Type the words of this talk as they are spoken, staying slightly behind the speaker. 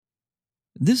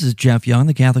This is Jeff Young,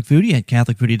 the Catholic Foodie at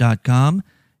CatholicFoodie.com,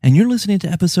 and you're listening to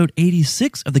episode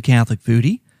 86 of the Catholic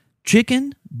Foodie,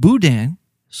 Chicken, Boudin,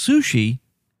 Sushi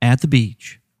at the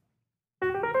Beach.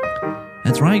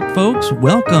 That's right, folks.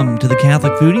 Welcome to the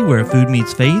Catholic Foodie, where food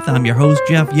meets faith. I'm your host,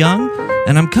 Jeff Young,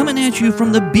 and I'm coming at you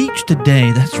from the beach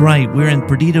today. That's right, we're in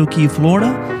Perdido Key,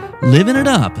 Florida, living it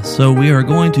up. So we are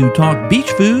going to talk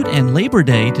beach food and Labor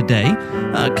Day today,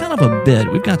 kind of a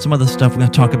bit. We've got some other stuff we're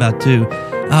going to talk about, too.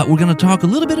 We're going to talk a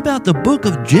little bit about the book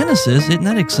of Genesis. Isn't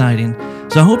that exciting?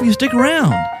 So I hope you stick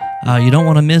around. You don't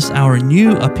want to miss our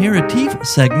new aperitif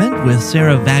segment with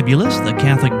Sarah Vabulas, the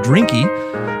Catholic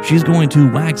Drinky. She's going to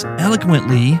wax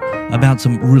eloquently about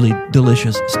some really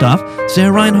delicious stuff.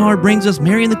 Sarah Reinhard brings us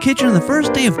Mary in the Kitchen on the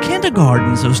first day of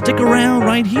kindergarten, so stick around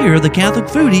right here, the Catholic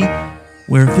Foodie,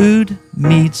 where food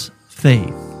meets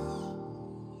faith.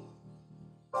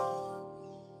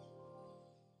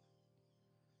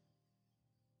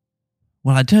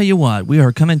 Well, I tell you what, we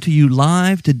are coming to you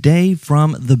live today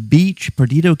from the beach,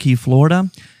 Perdido Key,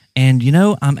 Florida. And you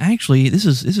know, this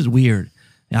is weird.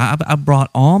 I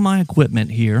brought all my equipment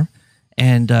here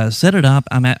and set it up.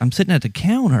 I'm sitting at the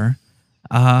counter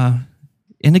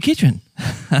in the kitchen,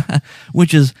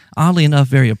 which is oddly enough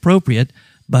very appropriate.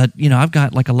 But you know, I've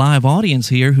got like a live audience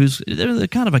here they're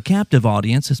kind of a captive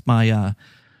audience. It's my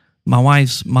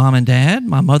wife's mom and dad,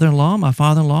 my mother-in-law, my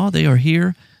father-in-law. They are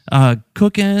here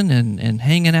cooking and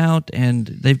hanging out, and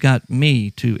they've got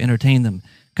me to entertain them.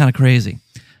 Kind of crazy.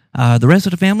 The rest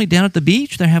of the family down at the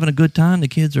beach, they're having a good time. The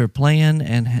kids are playing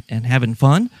and having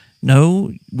fun.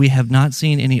 No, we have not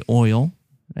seen any oil,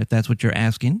 if that's what you're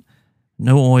asking.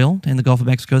 No oil in the Gulf of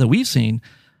Mexico that we've seen.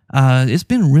 It's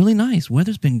been really nice.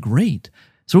 Weather's been great.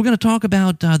 So we're going to talk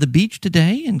about the beach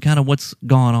today and kind of what's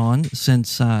gone on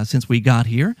since we got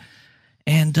here.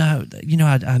 And you know,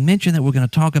 I mentioned that we're going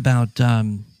to talk about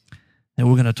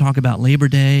Labor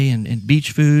Day and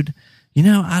beach food. You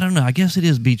know, I don't know. I guess it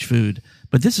is beach food.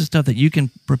 But this is stuff that you can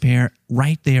prepare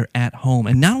right there at home.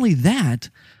 And not only that,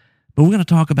 but we're going to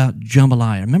talk about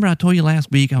jambalaya. Remember I told you last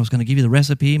week I was going to give you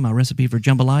my recipe for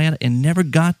jambalaya, and never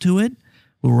got to it?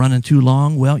 We were running too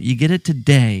long. Well, you get it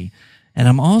today. And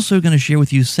I'm also going to share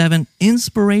with you 7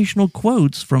 inspirational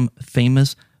quotes from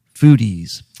Famous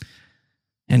Foodies.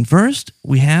 And first,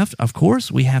 we have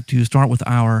to start with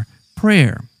our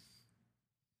prayer.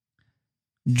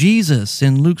 Jesus,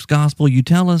 in Luke's Gospel, you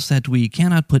tell us that we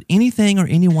cannot put anything or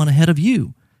anyone ahead of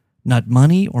you, not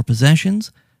money or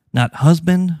possessions, not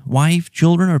husband, wife,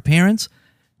 children, or parents.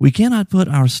 We cannot put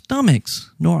our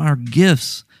stomachs nor our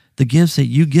gifts, the gifts that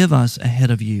you give us, ahead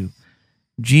of you.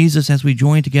 Jesus, as we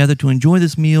join together to enjoy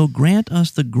this meal, grant us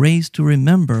the grace to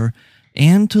remember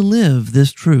and to live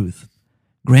this truth.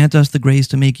 Grant us the grace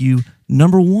to make you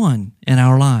number one in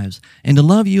our lives, and to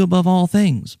love you above all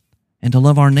things, and to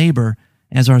love our neighbor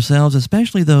as ourselves,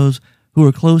 especially those who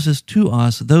are closest to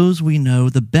us, those we know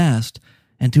the best,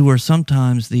 and who are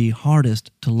sometimes the hardest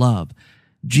to love.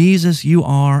 Jesus, you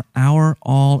are our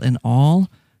all in all.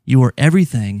 You are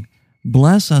everything.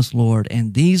 Bless us, Lord,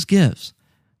 and these gifts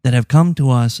that have come to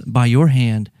us by your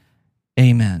hand.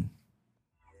 Amen.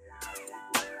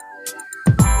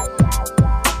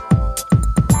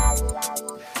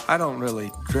 I don't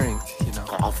really drink, you know.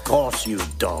 Of course you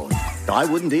don't. I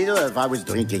wouldn't either if I was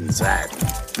drinking that.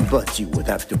 But you would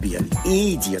have to be an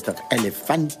idiot of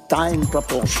elephantine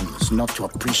proportions not to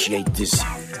appreciate this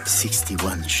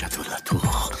 61 Chateau Latour.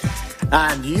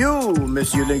 And you,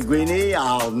 Monsieur Linguini,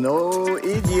 are no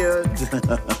idiot.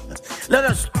 Let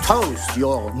us toast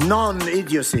your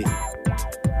non-idiocy.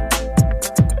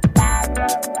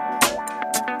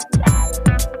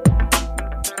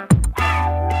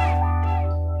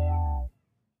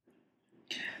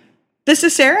 This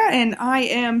is Sarah, and I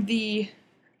am the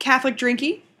Catholic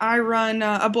Drinky. I run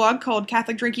a blog called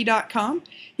CatholicDrinky.com.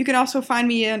 You can also find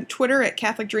me on Twitter at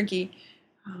Catholic Drinky.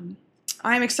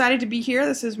 I'm excited to be here.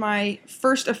 This is my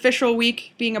first official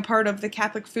week being a part of the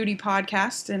Catholic Foodie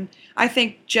podcast, and I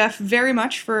thank Jeff very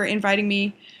much for inviting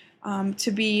me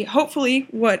to be hopefully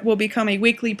what will become a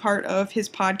weekly part of his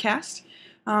podcast.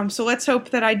 So let's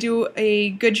hope that I do a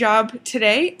good job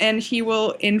today, and he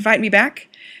will invite me back.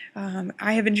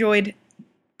 I have enjoyed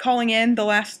calling in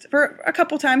for a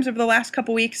couple times over the last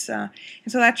couple weeks, and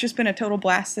so that's just been a total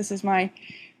blast. This is my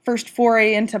first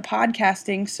foray into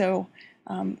podcasting, so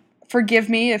forgive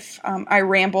me if I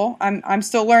ramble. I'm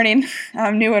still learning.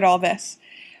 I'm new at all this.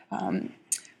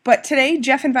 But today,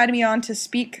 Jeff invited me on to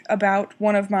speak about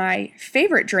one of my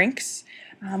favorite drinks,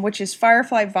 which is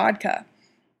Firefly Vodka.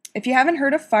 If you haven't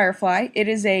heard of Firefly, it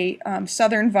is a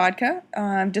southern vodka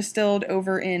distilled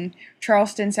over in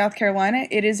Charleston, South Carolina.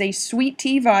 It is a sweet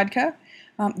tea vodka.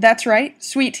 That's right,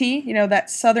 sweet tea. That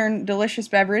southern delicious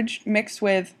beverage mixed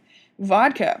with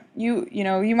vodka.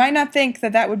 You might not think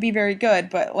that would be very good,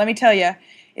 but let me tell you,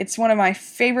 it's one of my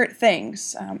favorite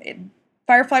things.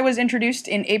 Firefly was introduced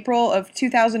in April of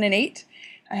 2008,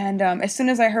 and as soon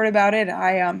as I heard about it,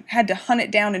 I had to hunt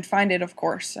it down and find it. Of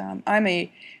course, I'm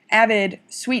a avid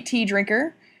sweet tea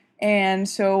drinker, and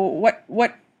so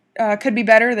what could be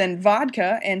better than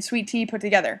vodka and sweet tea put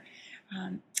together?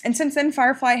 And since then,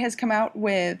 Firefly has come out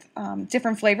with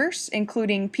different flavors,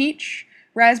 including peach,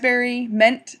 raspberry,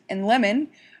 mint, and lemon.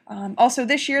 Also,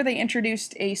 this year they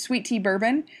introduced a sweet tea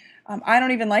bourbon. I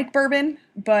don't even like bourbon,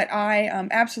 but I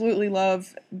absolutely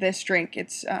love this drink.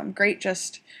 It's great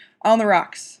just on the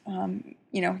rocks.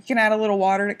 You can add a little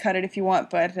water to cut it if you want,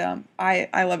 but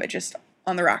I love it just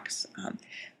on the rocks.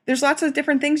 There's lots of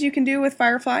different things you can do with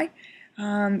Firefly.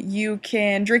 You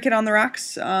can drink it on the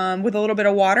rocks with a little bit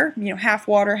of water, half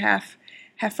water, half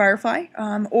Firefly,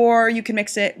 or you can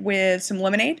mix it with some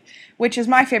lemonade, which is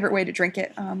my favorite way to drink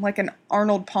it, like an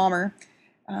Arnold Palmer.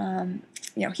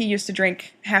 He used to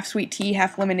drink half sweet tea,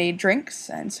 half lemonade drinks,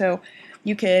 and so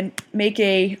you can make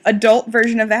a adult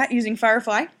version of that using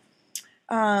Firefly.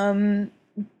 But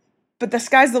the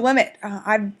sky's the limit.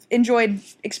 I've enjoyed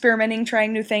experimenting,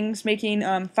 trying new things, making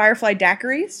Firefly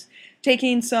daiquiris,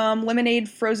 taking some lemonade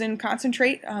frozen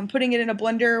concentrate, putting it in a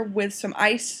blender with some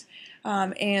ice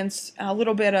and a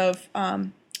little bit of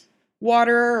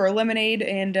water or lemonade,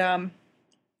 and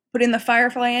put in the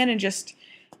Firefly in, and just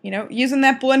using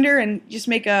that blender and just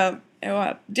make a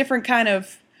different kind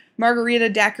of margarita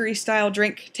daiquiri style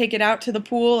drink. Take it out to the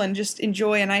pool and just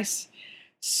enjoy a nice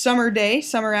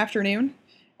summer afternoon.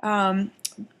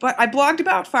 But I blogged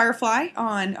about Firefly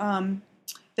on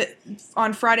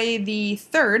Friday the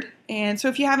 3rd, and so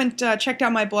if you haven't checked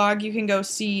out my blog, you can go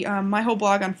see my whole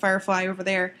blog on Firefly over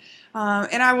there,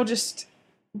 and I will just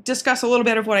discuss a little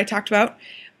bit of what I talked about.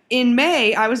 In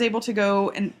May, I was able to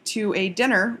go to a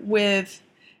dinner with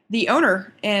the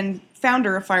owner and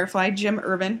founder of Firefly, Jim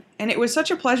Irvin, and it was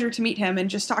such a pleasure to meet him and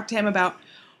just talk to him about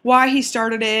why he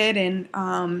started it and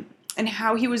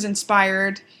how he was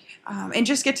inspired, and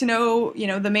just get to know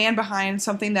the man behind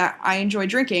something that I enjoy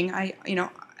drinking.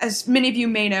 As many of you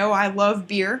may know, I love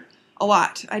beer a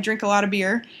lot. I drink a lot of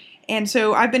beer, and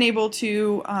so I've been able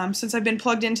to, since I've been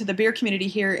plugged into the beer community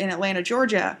here in Atlanta,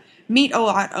 Georgia, meet a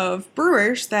lot of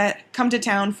brewers that come to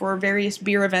town for various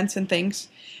beer events and things.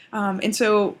 And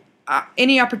so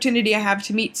any opportunity I have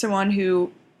to meet someone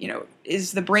who,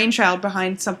 is the brainchild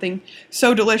behind something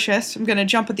so delicious, I'm going to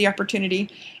jump at the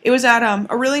opportunity. It was at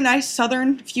a really nice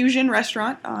Southern fusion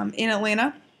restaurant in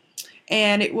Atlanta.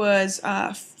 And it was a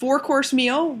 4-course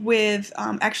meal with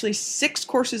actually 6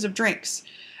 courses of drinks.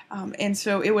 And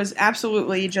so it was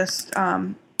absolutely just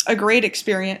a great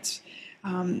experience.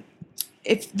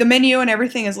 If the menu and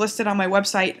everything is listed on my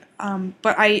website,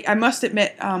 but I must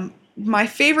admit, my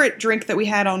favorite drink that we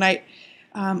had all night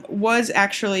was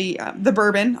actually the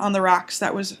bourbon on the rocks.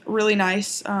 That was really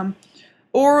nice.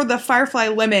 Or the Firefly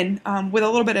lemon with a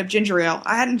little bit of ginger ale.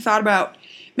 I hadn't thought about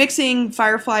mixing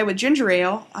Firefly with ginger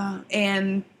ale,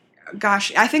 and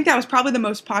gosh, I think that was probably the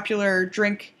most popular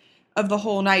drink of the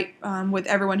whole night with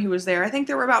everyone who was there. I think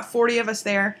there were about 40 of us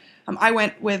there. I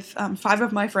went with 5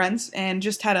 of my friends and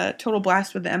just had a total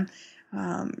blast with them.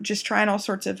 Just trying all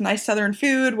sorts of nice Southern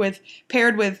food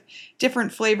paired with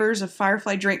different flavors of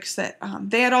Firefly drinks that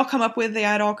they had all come up with. They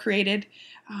had all created,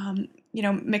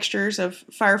 mixtures of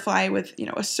Firefly with,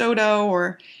 a soda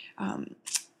or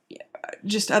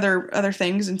just other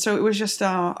things. And so it was just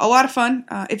a lot of fun.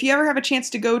 If you ever have a chance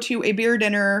to go to a beer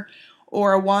dinner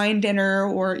or a wine dinner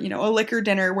or, a liquor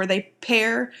dinner where they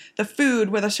pair the food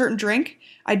with a certain drink,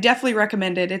 I definitely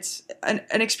recommend it. It's an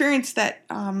experience that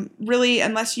really,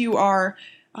 unless you are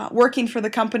working for the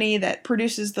company that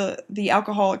produces the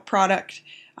alcoholic product,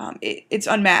 it's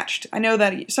unmatched. I know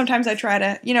that sometimes I try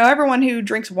to, everyone who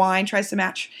drinks wine tries to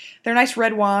match their nice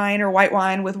red wine or white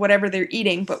wine with whatever they're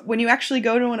eating. But when you actually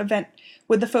go to an event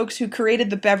with the folks who created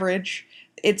the beverage,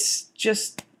 it's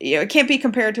just, it can't be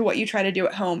compared to what you try to do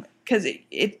at home, because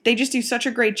they just do such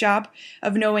a great job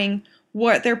of knowing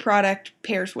what their product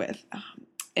pairs with.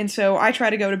 And so I try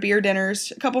to go to beer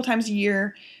dinners a couple times a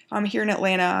year here in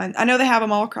Atlanta. And I know they have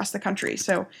them all across the country,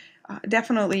 so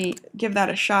definitely give that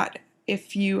a shot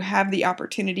if you have the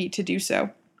opportunity to do so.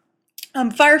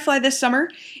 Firefly this summer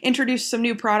introduced some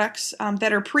new products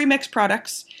that are pre-mixed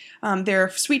products. They're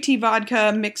sweet tea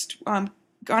vodka mixed,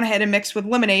 gone ahead and mixed with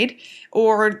lemonade,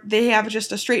 or they have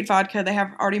just a straight vodka they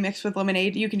have already mixed with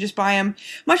lemonade. You can just buy them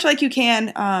much like you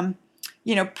can,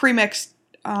 pre-mixed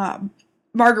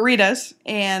margaritas,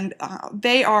 and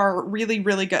they are really,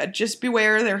 really good. Just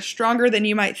beware, they're stronger than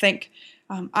you might think.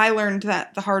 I learned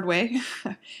that the hard way,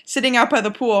 sitting out by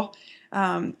the pool.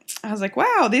 I was like,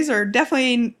 wow, these are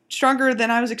definitely stronger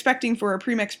than I was expecting for a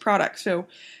premixed product. So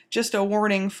just a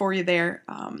warning for you there.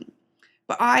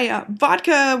 But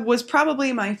vodka was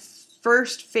probably my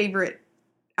first favorite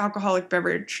alcoholic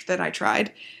beverage that I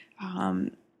tried.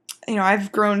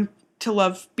 I've grown to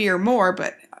love beer more,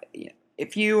 but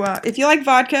if you like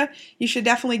vodka, you should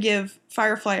definitely give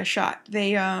Firefly a shot.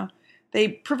 They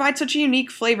provide such a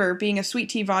unique flavor, being a sweet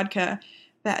tea vodka,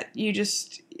 that you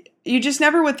just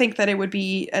never would think that it would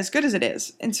be as good as it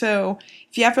is. And so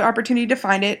if you have the opportunity to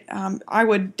find it, I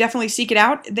would definitely seek it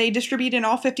out. They distribute in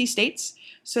all 50 states.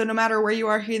 So no matter where you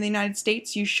are here in the United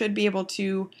States, you should be able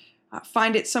to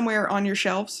find it somewhere on your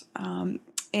shelves.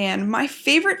 And my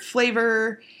favorite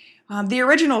flavor, the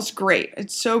original's great.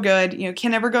 It's so good.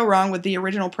 Can never go wrong with the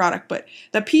original product. But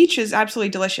the peach is absolutely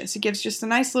delicious. It gives just a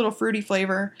nice little fruity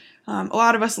flavor. A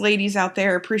lot of us ladies out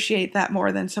there appreciate that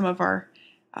more than some of our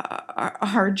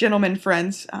gentlemen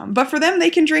friends. But for them, they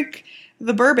can drink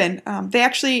the bourbon. They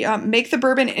actually make the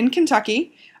bourbon in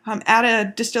Kentucky at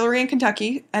a distillery in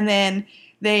Kentucky, and then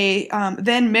they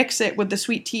then mix it with the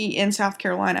sweet tea in South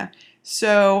Carolina.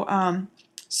 So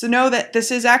know that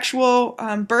this is actual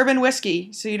bourbon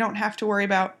whiskey, so you don't have to worry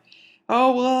about,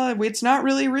 oh, well, it's not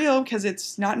really real because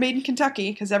it's not made in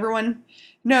Kentucky, because everyone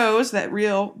knows that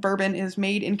real bourbon is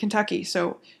made in Kentucky.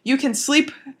 So you can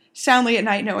sleep soundly at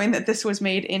night knowing that this was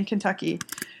made in Kentucky.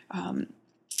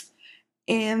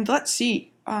 And let's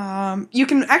see. You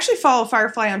can actually follow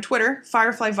Firefly on Twitter.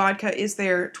 Firefly Vodka is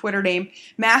their Twitter name.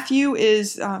 Matthew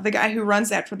is the guy who runs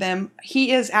that for them.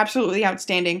 He is absolutely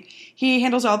outstanding. He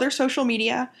handles all their social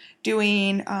media,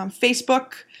 doing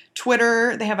Facebook,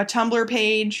 Twitter. They have a Tumblr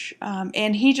page,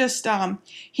 and he just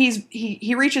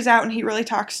he reaches out and he really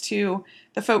talks to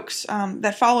the folks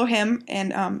that follow him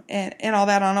and all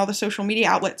that on all the social media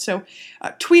outlets. So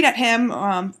tweet at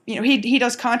him. He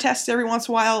does contests every once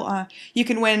in a while. You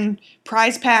can win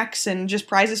prize packs and just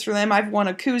prizes for them. I've won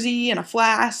a koozie and a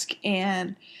flask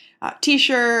and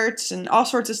T-shirts and all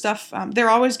sorts of stuff. They're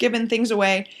always giving things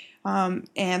away.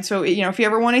 And so, if you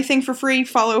ever want anything for free,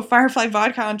 follow Firefly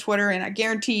Vodka on Twitter, and I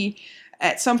guarantee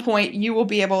at some point you will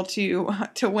be able to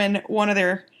win one of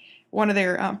their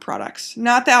products.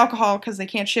 Not the alcohol, because they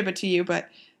can't ship it to you, but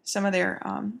some of their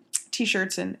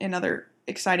T-shirts and other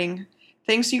exciting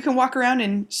things. So you can walk around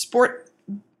and sport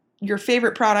your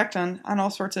favorite product on all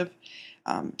sorts of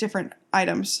different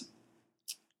items.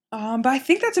 But I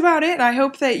think that's about it. I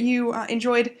hope that you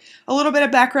enjoyed a little bit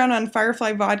of background on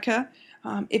Firefly Vodka.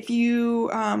 If you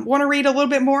want to read a little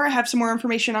bit more, I have some more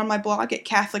information on my blog at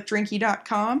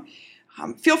catholicdrinky.com.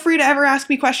 Feel free to ever ask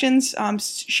me questions.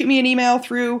 Shoot me an email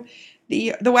through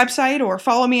the website, or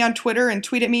follow me on Twitter and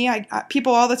tweet at me.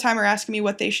 People all the time are asking me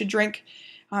what they should drink,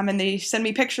 and they send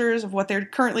me pictures of what they're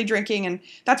currently drinking. And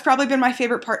that's probably been my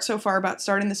favorite part so far about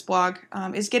starting this blog,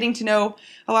 is getting to know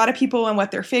a lot of people and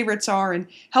what their favorites are, and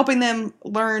helping them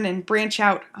learn and branch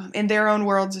out in their own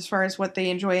worlds as far as what they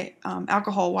enjoy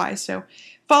alcohol-wise. So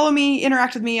follow me,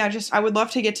 interact with me. I would love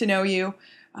to get to know you.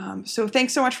 So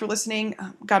thanks so much for listening.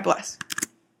 God bless.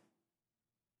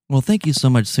 Well, thank you so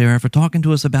much, Sarah, for talking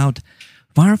to us about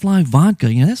Firefly Vodka.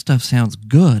 That stuff sounds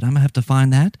good. I'm going to have to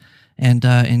find that and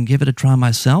give it a try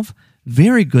myself.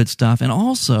 Very good stuff. And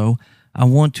also, I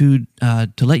want to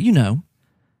let you know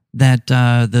that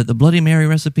the Bloody Mary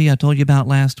recipe I told you about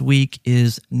last week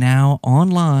is now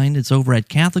online. It's over at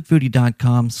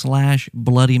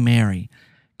catholicfoodie.com/Bloody Mary.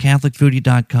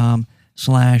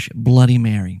 catholicfoodie.com/Bloody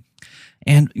Mary.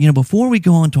 And, before we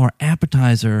go on to our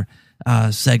appetizer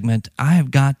segment, I have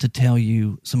got to tell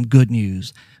you some good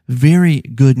news. Very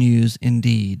good news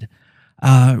indeed.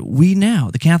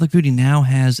 The Catholic Foodie now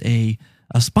has a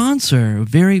sponsor.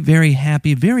 Very, very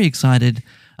happy, very excited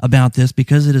about this,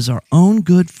 because it is our own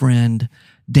good friend,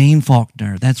 Dane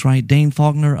Faulkner. That's right, Dane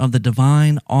Faulkner of the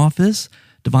Divine Office,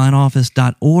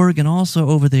 divineoffice.org, and also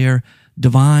over there,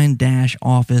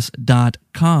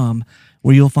 divine-office.com,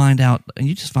 where you'll find out, and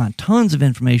you just find tons of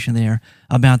information there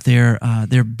about their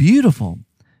beautiful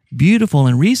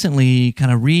and recently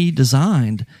kind of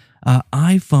redesigned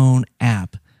iPhone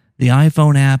app. The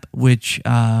iPhone app, which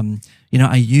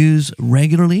I use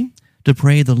regularly to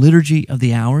pray the Liturgy of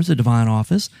the Hours, the Divine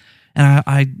Office, and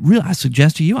I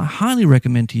suggest to you, I highly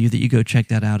recommend to you that you go check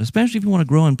that out, especially if you want to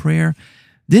grow in prayer.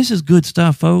 This is good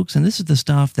stuff, folks, and this is the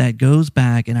stuff that goes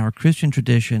back in our Christian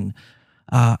tradition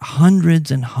hundreds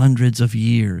and hundreds of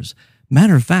years.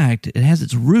 Matter of fact, it has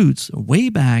its roots way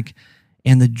back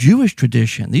in the Jewish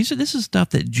tradition. This is stuff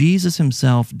that Jesus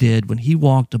himself did when he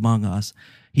walked among us.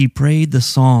 He prayed the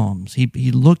Psalms.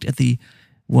 He looked at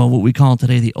what we call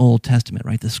today the Old Testament,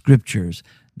 right? The Scriptures.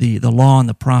 the law and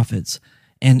the prophets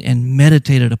and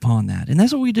meditated upon that. And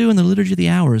that's what we do in the Liturgy of the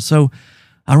Hours. So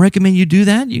I recommend you do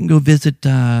that. You can go visit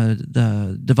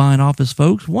the Divine Office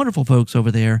folks, wonderful folks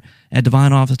over there at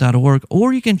divineoffice.org,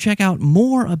 or you can check out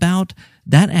more about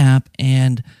that app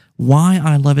and why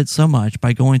I love it so much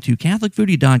by going to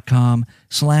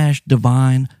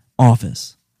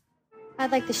catholicfoodie.com/divineoffice.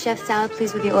 I'd like the chef salad,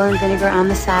 please, with the oil and vinegar on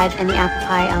the side and the apple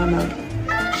pie a la mode.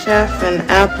 Chef and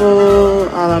apple a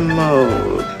la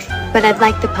mode. But I'd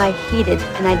like the pie heated,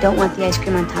 and I don't want the ice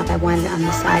cream on top. I want it on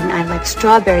the side, and I'd like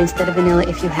strawberry instead of vanilla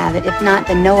if you have it. If not,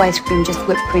 then no ice cream, just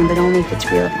whipped cream, but only if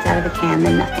it's real. If it's out of a can,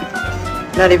 then nothing.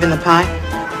 Not even the pie?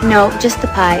 No, just the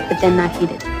pie, but then not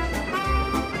heated.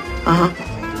 Uh-huh.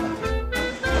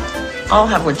 I'll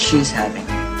have what she's having.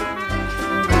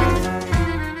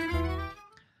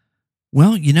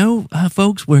 Well,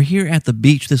 folks, we're here at the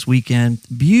beach this weekend.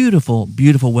 Beautiful,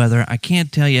 beautiful weather. I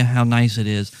can't tell you how nice it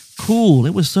is. Cool.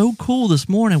 It was so cool this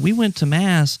morning. We went to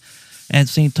Mass at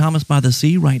St. Thomas by the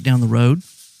Sea right down the road.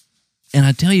 And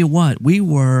I tell you what, we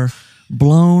were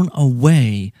blown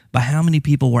away by how many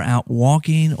people were out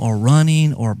walking or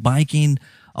running or biking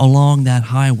along that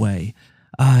highway.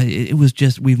 It was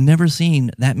just, we've never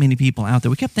seen that many people out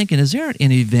there. We kept thinking, is there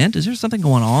an event? Is there something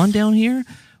going on down here?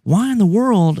 Why in the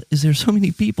world is there so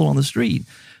many people on the street?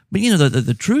 But,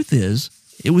 the truth is,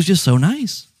 it was just so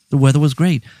nice. The weather was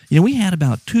great. We had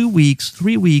about 3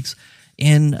 weeks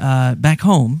in back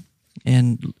home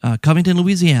in Covington,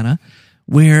 Louisiana,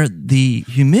 where the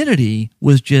humidity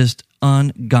was just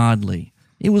ungodly.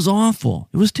 It was awful.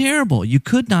 It was terrible. You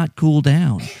could not cool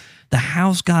down. The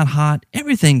house got hot.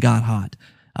 Everything got hot.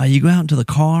 You go out into the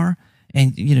car,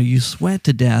 and you sweat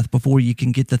to death before you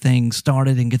can get the thing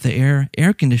started and get the air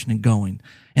conditioning going.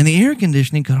 And the air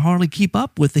conditioning could hardly keep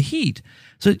up with the heat.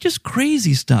 So just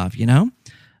crazy stuff,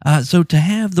 So to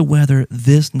have the weather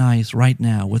this nice right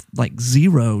now with like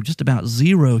just about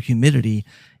zero humidity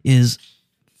is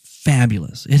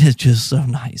fabulous. It is just so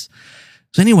nice.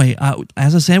 So anyway,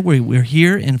 as I said, we're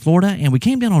here in Florida, and we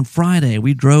came down on Friday.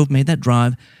 We made that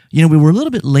drive. We were a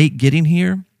little bit late getting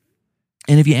here.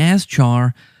 And if you ask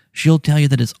Char, she'll tell you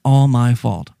that it's all my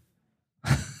fault.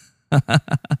 And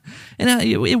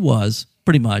it was,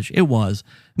 pretty much. It was.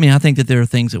 I mean, I think that there are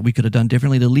things that we could have done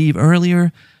differently to leave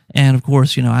earlier. And of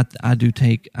course, I do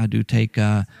take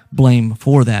blame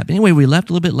for that. But anyway, we left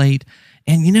a little bit late.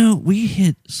 And we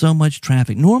hit so much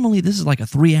traffic. Normally, this is like a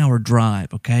 3-hour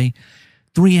drive, okay?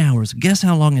 3 hours. Guess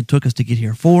how long it took us to get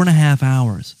here? 4.5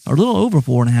 hours, or a little over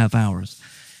 4.5 hours.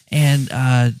 And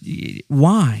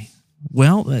why?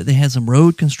 Well, they had some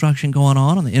road construction going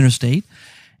on the interstate,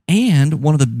 and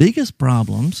one of the biggest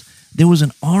problems, there was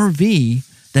an RV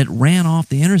that ran off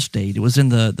the interstate. It was in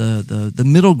the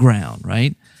middle ground,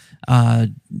 right?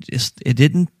 It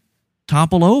didn't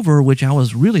topple over, which I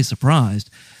was really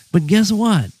surprised. But guess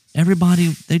what? Everybody,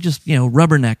 they just,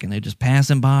 rubbernecking. They're just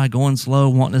passing by, going slow,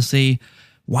 wanting to see,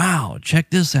 wow, check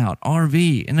this out,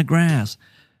 RV in the grass.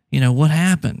 What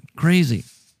happened? Crazy.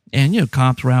 And,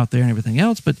 cops were out there and everything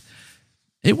else, but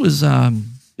it was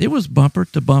bumper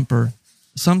to bumper,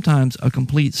 sometimes a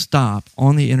complete stop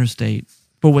on the interstate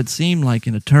for what seemed like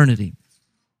an eternity.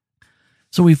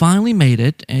 So we finally made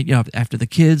it, and after the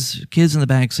kids in the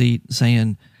back seat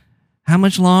saying, "How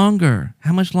much longer?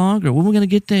 How much longer? When are we going to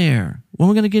get there? When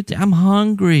are we going to get there? I'm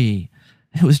hungry."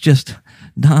 It was just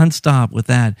nonstop with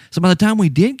that. So by the time we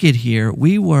did get here,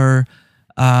 we were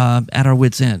at our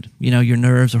wits' end. Your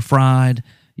nerves are fried.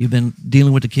 You've been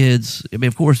dealing with the kids. I mean,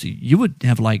 of course, we would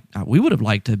have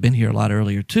liked to have been here a lot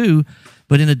earlier too.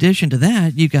 But in addition to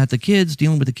that, you've got the kids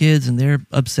dealing with the kids, and they're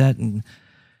upset, and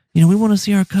we want to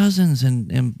see our cousins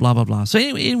and blah blah blah. So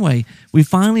anyway, we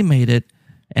finally made it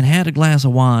and had a glass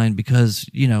of wine because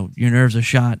your nerves are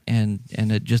shot, and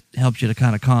it just helps you to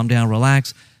kind of calm down,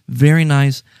 relax. Very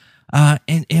nice,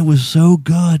 and it was so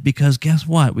good because guess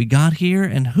what? We got here,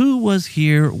 and who was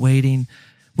here waiting?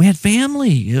 We had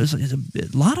family. It was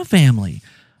a lot of family.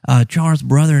 Char's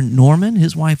brother Norman,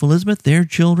 his wife Elizabeth, their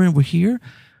children were here.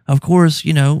 Of course,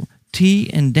 T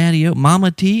and Daddy-O,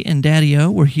 Mama T and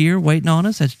Daddy-O were here waiting on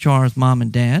us. That's Char's mom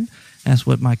and dad. That's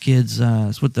what my kids,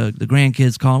 that's what the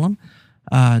grandkids call them,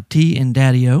 T and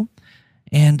Daddy-O.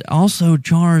 And also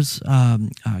Char's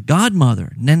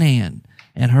godmother, Nanan,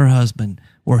 and her husband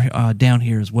were down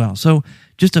here as well. So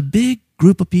just a big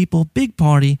group of people, big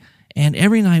party. And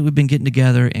every night we've been getting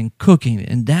together and cooking.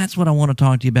 And that's what I want to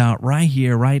talk to you about right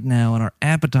here, right now in our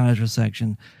appetizer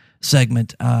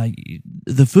segment.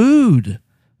 The food.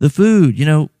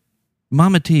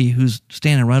 Mama T, who's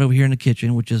standing right over here in the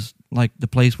kitchen, which is like the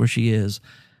place where she is,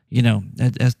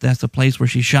 that's the place where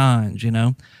she shines,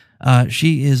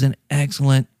 she is an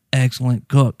excellent excellent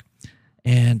cook.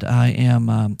 And I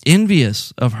am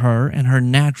envious of her and her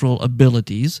natural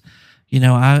abilities. You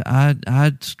know,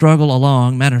 I struggle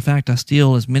along. Matter of fact, I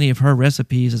steal as many of her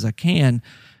recipes as I can,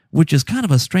 which is kind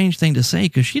of a strange thing to say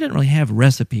because she didn't really have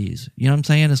recipes. You know what I'm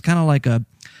saying? It's kind of like a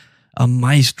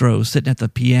maestro sitting at the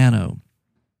piano.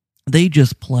 They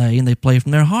just play, and they play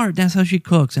from their heart. That's how she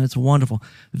cooks, and it's wonderful.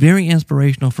 Very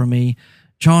inspirational for me.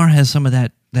 Char has some of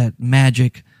that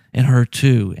magic in her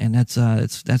too, and that's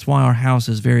why our house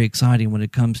is very exciting when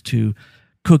it comes to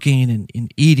cooking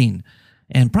and eating,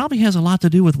 and probably has a lot to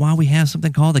do with why we have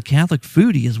something called the Catholic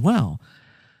Foodie as well.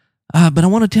 But I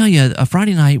want to tell you, a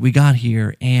Friday night we got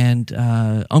here, and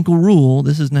Uncle Rule,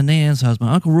 this is Nanan's husband,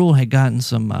 Uncle Rule had gotten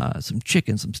some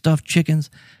chickens, some stuffed chickens,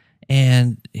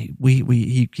 and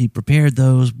he prepared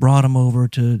those, brought them over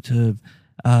to T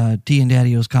and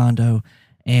Daddy-O's condo,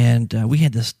 and we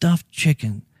had the stuffed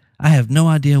chicken. I have no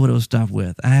idea what it was stuffed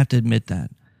with. I have to admit that.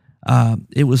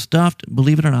 It was stuffed,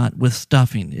 believe it or not, with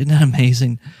stuffing. Isn't that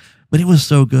amazing? But it was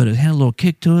so good. It had a little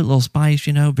kick to it, a little spice,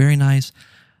 very nice.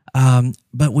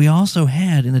 But we also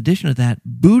had, in addition to that,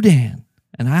 Boudin.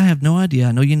 And I have no idea.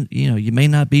 I know you may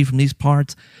not be from these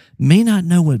parts, may not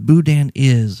know what Boudin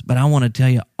is, but I want to tell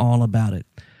you all about it.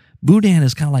 Boudin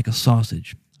is kind of like a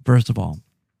sausage, first of all.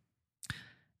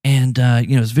 And,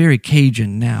 it's very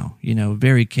Cajun now,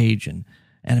 very Cajun.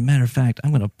 And a matter of fact, I'm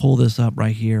going to pull this up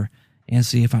right here and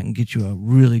see if I can get you a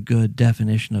really good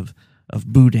definition of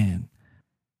Boudin.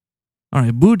 All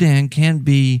right, Boudin can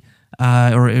be,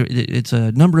 it's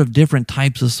a number of different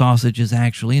types of sausages,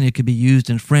 actually, and it could be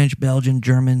used in French, Belgian,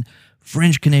 German,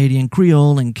 French, Canadian,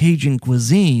 Creole, and Cajun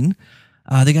cuisine.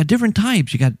 They got different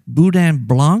types. You got Boudin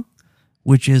Blanc,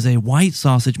 which is a white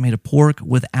sausage made of pork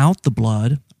without the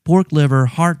blood, pork liver,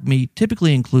 heart meat,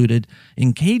 typically included.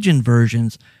 In Cajun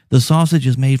versions, the sausage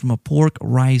is made from a pork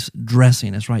rice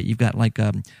dressing. That's right. You've got like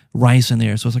rice in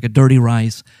there. So it's like a dirty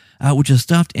rice, which is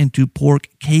stuffed into pork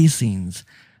casings.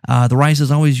 The rice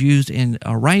is always used in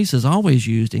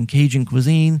Cajun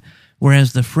cuisine,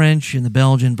 whereas the French and the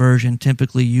Belgian version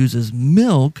typically uses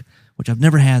milk, which I've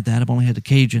never had that. I've only had the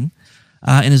Cajun,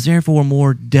 and is therefore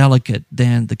more delicate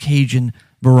than the Cajun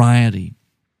variety.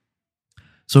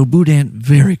 So Boudin,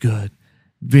 very good,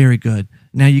 very good.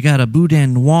 Now you got a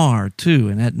Boudin Noir too,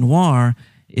 and that Noir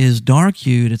is dark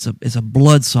hued. It's a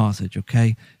blood sausage.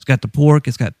 Okay, it's got the pork,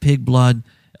 it's got pig blood,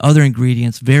 other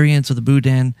ingredients. Variants of the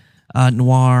Boudin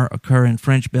Noir occur in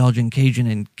French, Belgian, Cajun,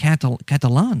 and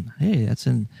Catalan. Hey, that's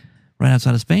right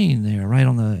outside of Spain there, right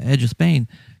on the edge of Spain.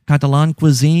 Catalan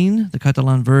cuisine, the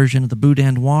Catalan version of the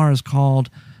Boudin Noir is called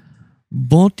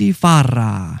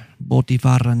Botifarra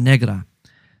Negra.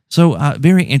 So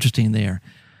very interesting there.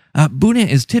 Boudin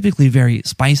is typically very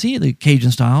spicy, the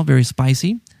Cajun style, very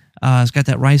spicy. It's got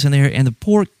that rice in there, and the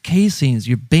pork casings,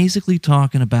 you're basically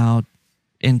talking about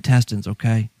intestines,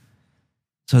 okay?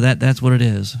 So that's what it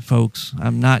is, folks.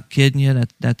 I'm not kidding you.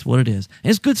 That's what it is.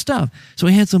 It's good stuff. So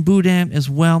we had some Boudin as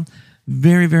well.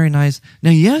 Very, very nice.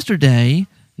 Now, yesterday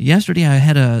I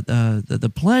had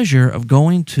the pleasure of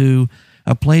going to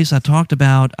a place I talked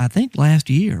about, I think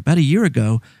about a year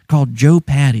ago, called Joe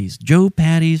Patty's. Joe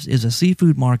Patty's is a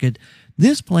seafood market.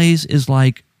 This place is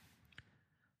like,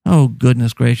 oh,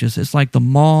 goodness gracious, it's like the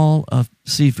mall of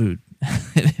seafood.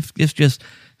 It's just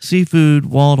seafood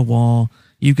wall to wall.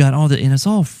 You've got and it's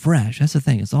all fresh. That's the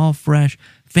thing. It's all fresh.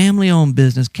 Family-owned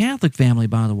business. Catholic family,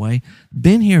 by the way.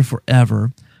 Been here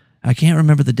forever. I can't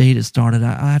remember the date it started.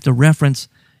 I have to reference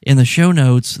in the show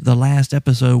notes the last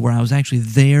episode where I was actually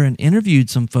there and interviewed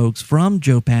some folks from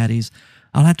Joe Patty's.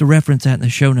 I'll have to reference that in the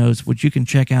show notes, which you can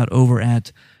check out over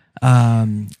at, how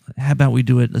about we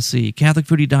do it, let's see,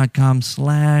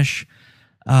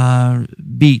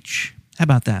 CatholicFoodie.com/beach. How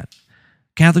about that?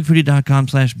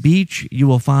 CatholicFoodie.com/beach. You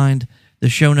will find the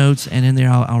show notes, and in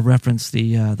there I'll reference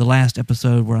the last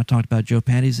episode where I talked about Joe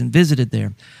Patty's and visited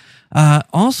there.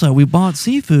 Also, we bought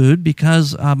seafood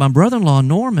because my brother-in-law,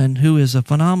 Norman, who is a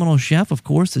phenomenal chef, of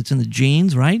course, it's in the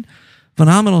genes, right?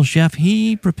 Phenomenal chef.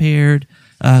 He prepared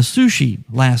sushi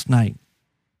last night.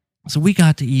 So we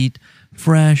got to eat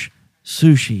fresh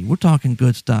sushi. We're talking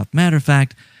good stuff. Matter of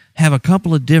fact, have a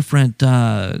couple of different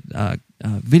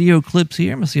video clips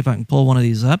here. I'm going to see if I can pull one of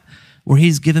these up, where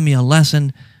he's giving me a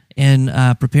lesson in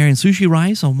preparing sushi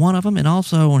rice on one of them, and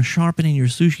also on sharpening your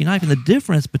sushi knife, and the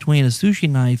difference between a sushi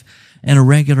knife and a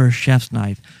regular chef's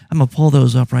knife. I'm going to pull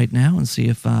those up right now and see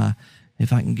if I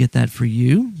can get that for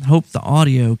you. Hope the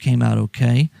audio came out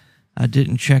okay. I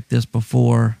didn't check this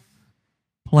before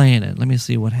playing it. Let me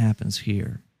see what happens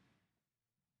here.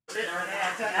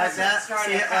 like that?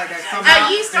 See it like I come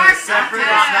out, you start it's separate, it's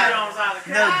not,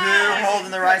 no glue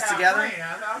holding the rice together.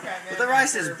 But the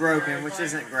rice is broken, which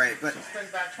isn't great. But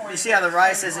you see how the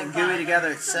rice isn't gooey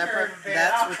together, it's separate?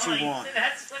 That's what you want.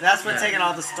 That's what taking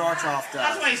all the starch off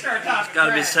does. It's got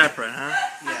to be separate, huh?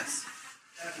 Yes.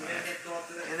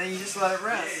 And then you just let it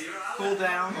rest. Cool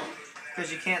down,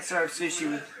 because you can't serve sushi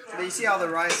with... But you see how the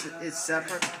rice is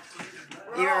separate?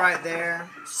 Even right there,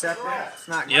 separate. It's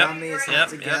not gummy, it's not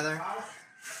together.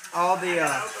 All the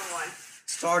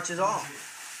starch is off.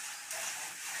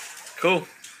 Cool.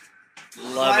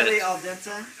 Love Slightly it. al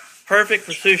dente. Perfect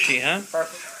for sushi, huh?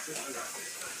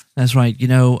 Perfect. That's right. You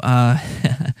know, I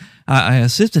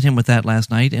assisted him with that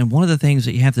last night, and one of the things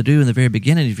that you have to do in the very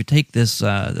beginning is you take this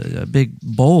big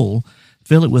bowl,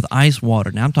 fill it with ice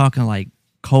water. Now I'm talking like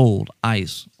cold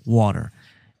ice water,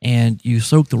 and you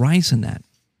soak the rice in that.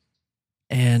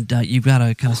 And you've got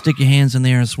to kind of stick your hands in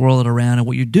there and swirl it around. And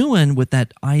what you're doing with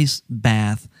that ice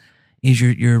bath is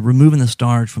you're removing the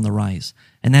starch from the rice.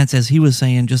 And that's, as he was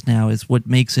saying just now, is what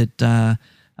makes it kind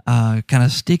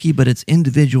of sticky, but it's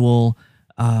individual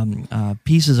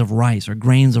pieces of rice or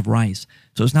grains of rice.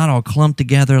 So it's not all clumped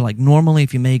together. Like normally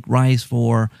if you make rice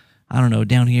for, I don't know,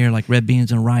 down here like red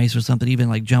beans and rice or something, even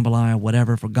like jambalaya or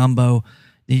whatever for gumbo,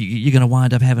 you're going to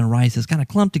wind up having rice that's kind of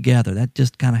clumped together. That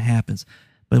just kind of happens.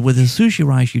 But with the sushi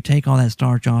rice, you take all that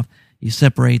starch off, you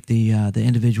separate the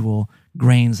individual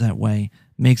grains that way.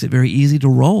 Makes it very easy to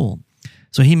roll.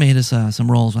 So he made us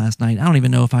some rolls last night. I don't even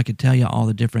know if I could tell you all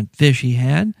the different fish he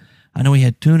had. I know he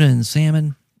had tuna and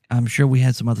salmon. I'm sure we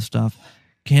had some other stuff.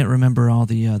 Can't remember all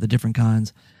the different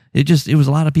kinds. It was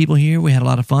a lot of people here. We had a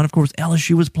lot of fun. Of course,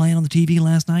 LSU was playing on the TV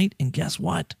last night, and guess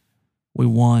what? We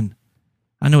won.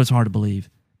 I know it's hard to believe,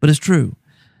 but it's true.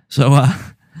 So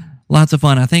lots of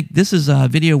fun. I think this is a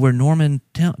video where Norman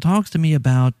talks to me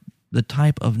about the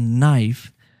type of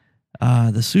knife,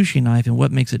 the sushi knife, and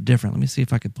what makes it different. Let me see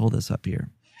if I could pull this up here.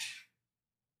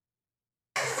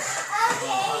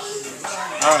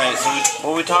 All right, so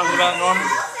what are we talking about, Norman?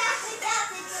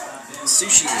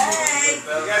 Sushi.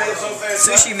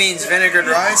 Sushi means vinegared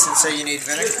rice, and so you need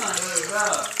vinegar.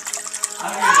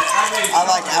 I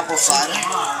like apple cider.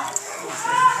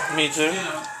 Me too.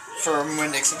 From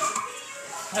Winn-Dixie.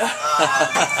 And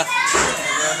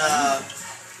then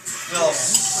little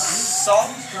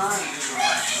salt,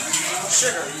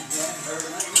 sugar,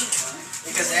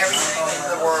 because everything in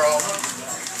the world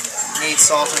needs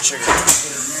salt and sugar.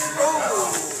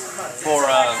 For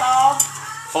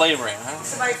flavoring,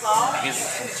 huh? Gives it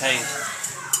some taste.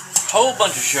 Whole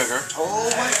bunch of sugar.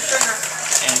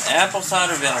 And apple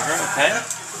cider vinegar, okay?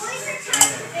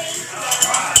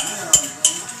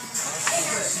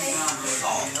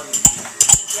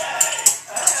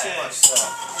 Too much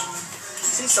salt.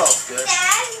 Sea salt's good.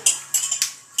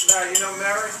 Now, you know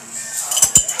Mary?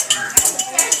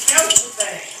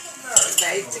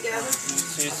 Bathe together.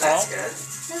 Sea salt.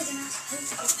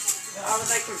 Oh,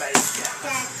 they can bathe together.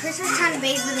 Dad, Chris was trying to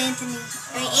bathe with Anthony.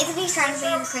 I mean, Anthony's trying to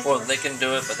bathe with Chris. Well, they can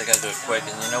do it, but they got to do it quick.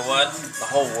 And you know what? The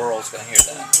whole world's going to hear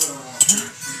that.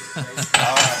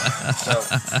 So,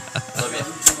 love you.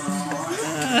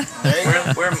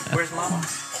 Where's Mama?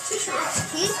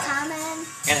 He's coming.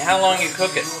 And how long you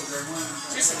cook it?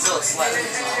 Just until it's slightly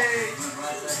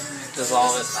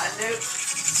Dissolve it.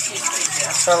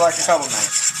 So like a couple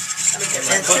minutes.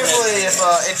 And typically,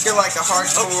 if you're like a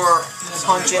hardcore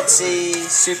pungent-y,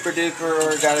 super duper,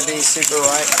 or gotta be super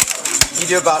right, you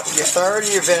do about your third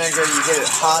of your vinegar, you get it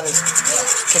hot as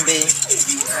can be.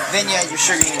 Then you add your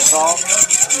sugar and your salt.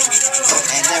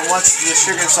 And then once your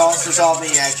sugar and salt is dissolved,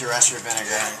 then you add your rest of your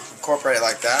vinegar and incorporate it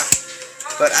like that.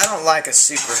 But I don't like a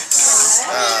super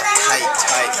tight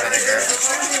vinegar.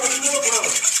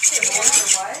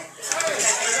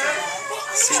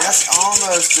 See, that's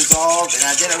almost dissolved, and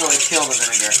I didn't really kill the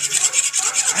vinegar.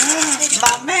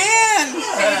 My man!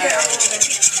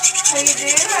 How you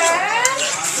doing?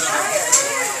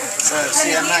 So,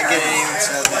 see, I'm not getting even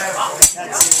so that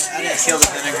I didn't kill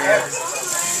the vinegar.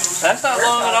 That's not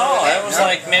long at all. That was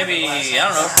like maybe, I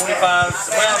don't know, 45,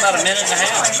 well, about a minute and a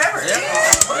half. Yeah.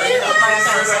 Minute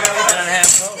and a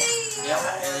half.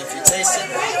 And if you taste it,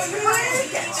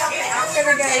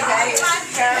 Very very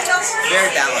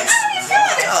balanced.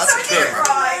 Oh, that's good.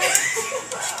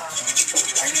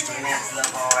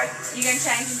 You gonna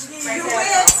change it?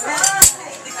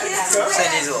 So it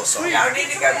needs a little salt. Y'all need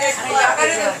to go get All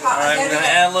right, we're going to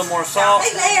add a little more salt.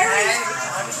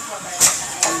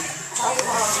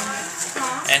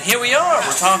 And here we are.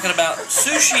 We're talking about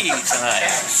sushi tonight.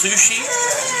 Sushi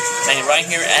made right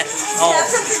here at home.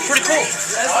 Pretty cool.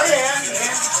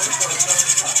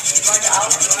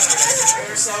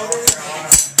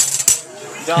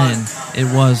 Done. It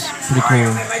was pretty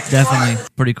cool. Definitely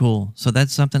pretty cool. So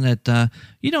that's something that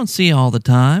you don't see all the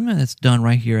time, and it's done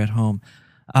right here at home.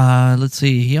 Let's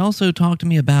see. He also talked to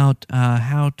me about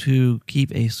how to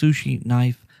keep a sushi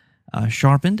knife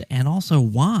sharpened, and also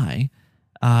why,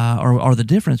 or the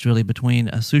difference really between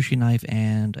a sushi knife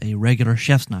and a regular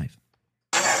chef's knife.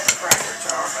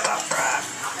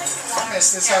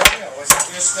 This idea was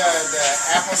it just the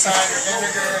apple cider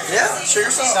vinegar? Yeah, sugar,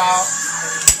 salt.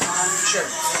 Sure.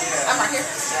 I'm right here.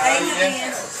 Thank you.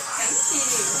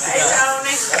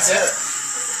 That's it.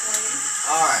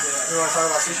 All right. You want to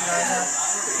talk about sushi knives now?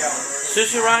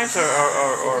 Sushi rice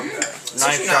or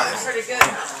knife sharpener? Pretty good.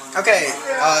 Okay,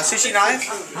 sushi knife.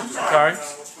 Sorry?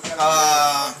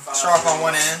 Sharp on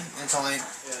one end. It's only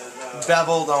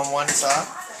beveled on one side.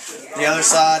 The other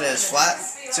side is flat,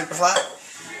 super flat.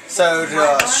 So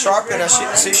to sharpen a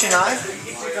sushi knife,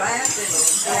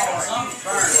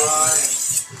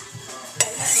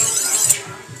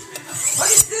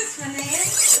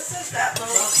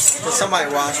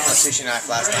 somebody watched my sushi knife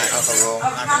last night, Uncle Rule.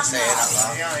 I'm not going to say it out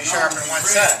loud. You only sharpen one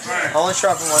side. Only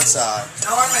sharpen one side.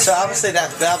 So obviously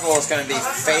that bevel is going to be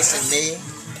facing me,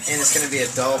 and it's going to be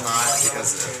a dull knife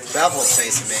because the bevel is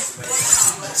facing me.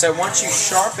 So once you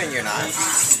sharpen your knife,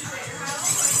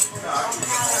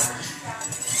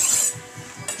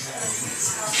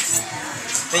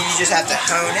 then you just have to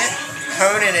hone it.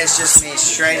 Honing is just me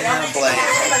straightening the blade.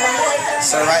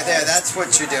 So right there, that's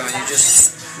what you're doing. You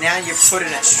just, now you're putting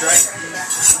it straight.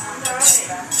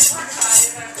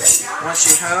 Once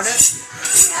you hone it,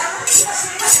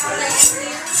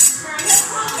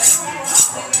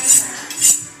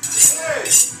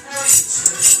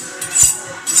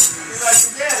 Like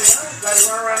your daddy, huh? Like you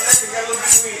run around the neck and got a little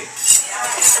bit of weed.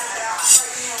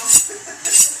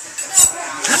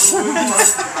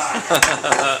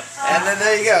 and then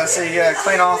there you go. So you gotta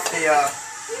clean off the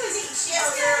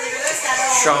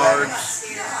Shards.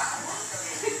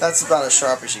 That's about as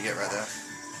sharp as you get right there.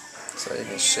 So you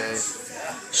can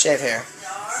shave hair.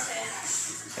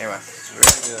 Anyway,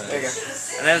 there you go.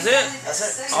 And that's it?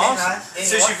 That's it. Awesome.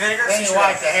 Sushi vinegar. Then you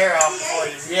wipe the hair off before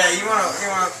you. Yeah, you wanna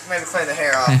maybe clean the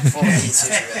hair off before you eat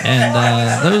sushi vinegar. And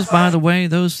those, by the way,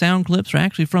 those sound clips are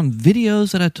actually from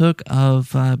videos that I took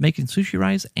of making sushi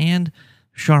rice and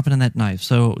sharpening that knife.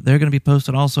 So they're going to be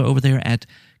posted also over there at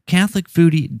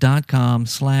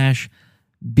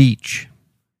catholicfoodie.com/beach.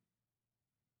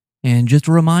 And just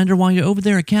a reminder, while you're over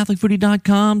there at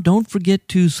catholicfoodie.com, don't forget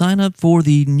to sign up for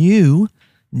the new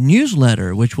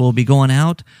newsletter, which will be going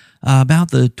out about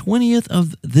the 20th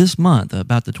of this month,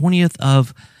 about the 20th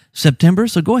of September.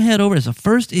 So go ahead over. It's the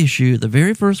first issue, the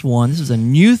very first one. This is a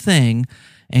new thing,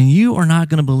 and you are not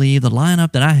going to believe the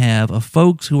lineup that I have of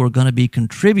folks who are going to be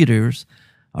contributors,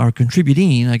 or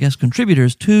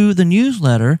contributors to the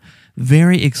newsletter.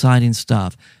 Very exciting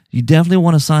stuff. You definitely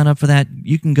want to sign up for that.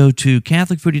 You can go to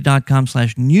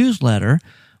catholicfoodie.com/newsletter,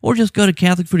 or just go to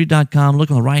catholicfoodie.com, look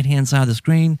on the right-hand side of the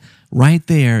screen. Right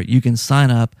there, you can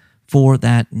sign up for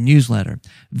that newsletter.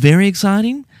 Very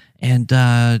exciting, and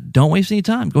don't waste any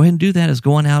time. Go ahead and do that. It's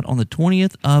going out on the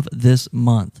 20th of this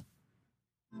month.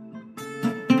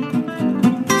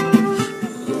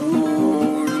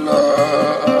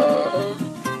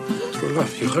 True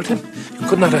love, you heard him? You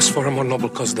could not ask for a more noble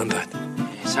cause than that.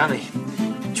 Sonny,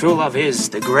 true love is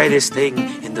the greatest thing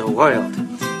in the world.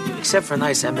 Except for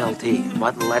nice MLT,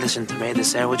 mutton, lettuce, and tomato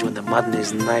sandwich when the mutton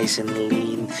is nice and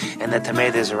lean and the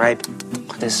tomato is ripe.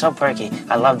 They're so perky.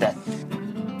 I love that.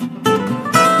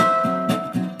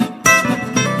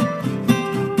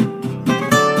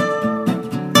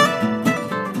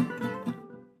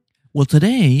 Well,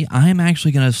 today I'm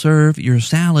actually going to serve your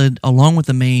salad along with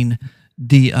the main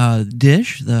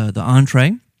dish, the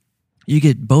entree. You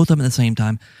get both of them at the same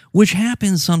time, which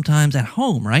happens sometimes at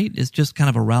home, right? It's just kind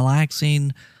of a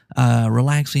relaxing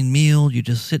meal. You're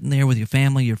just sitting there with your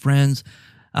family, your friends.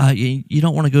 You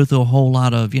don't want to go through a whole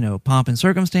lot of, pomp and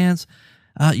circumstance.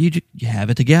 You have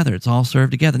it together. It's all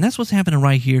served together. And that's what's happening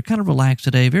right here. Kind of relaxed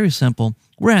today. Very simple.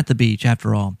 We're at the beach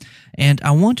after all. And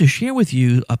I want to share with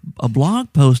you a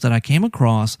blog post that I came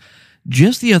across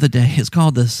just the other day. It's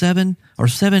called the 7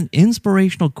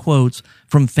 Inspirational Quotes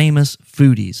from Famous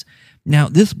Foodies. Now,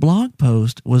 this blog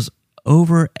post was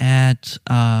over at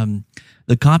the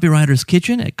Copywriter's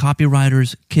Kitchen at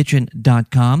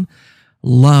copywriterskitchen.com.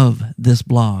 Love this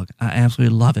blog. I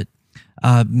absolutely love it.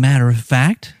 Matter of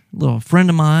fact, a little friend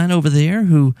of mine over there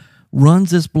who runs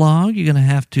this blog, you're going to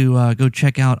have to go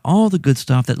check out all the good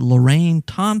stuff that Lorraine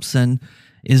Thompson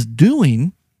is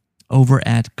doing over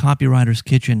at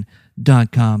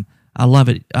copywriterskitchen.com. I love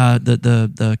it.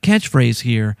 The catchphrase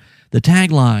here, the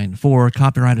tagline for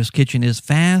Copywriter's Kitchen is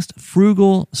fast,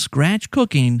 frugal, scratch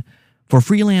cooking for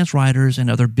freelance writers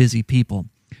and other busy people.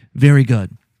 Very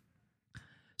good.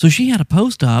 So she had a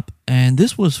post up, and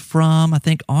this was from, I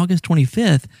think, August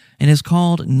 25th, and it's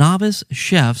called Novice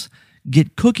Chefs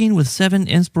Get Cooking with 7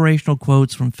 Inspirational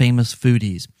Quotes from Famous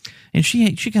Foodies. And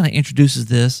she kind of introduces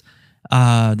this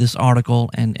article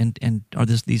or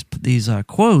these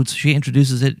quotes. She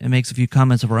introduces it and makes a few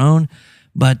comments of her own,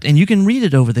 and you can read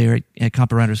it over there at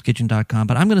copywriterskitchen.com.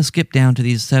 But I'm going to skip down to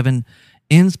these 7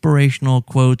 inspirational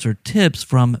quotes or tips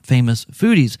from Famous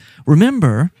Foodies.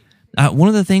 Remember, one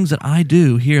of the things that I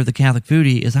do here at the Catholic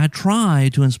Foodie is I try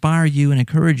to inspire you and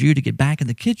encourage you to get back in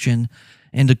the kitchen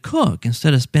and to cook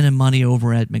instead of spending money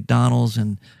over at McDonald's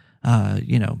and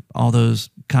all those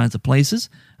kinds of places,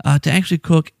 to actually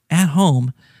cook at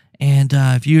home. And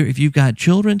if you've got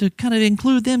children, to kind of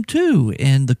include them too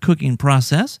in the cooking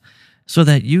process, so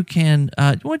that you can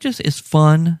it's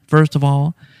fun. First of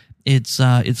all,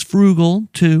 it's frugal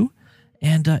too.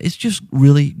 And it's just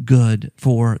really good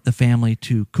for the family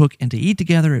to cook and to eat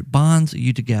together. It bonds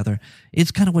you together. It's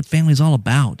kind of what family's all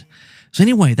about. So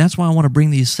anyway, that's why I want to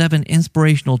bring these 7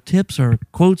 inspirational tips or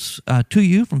quotes to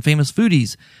you from Famous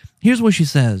Foodies. Here's what she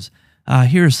says.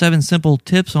 Here are 7 simple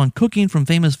tips on cooking from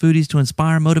Famous Foodies to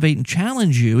inspire, motivate, and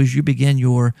challenge you as you begin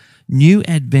your new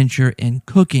adventure in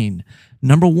cooking.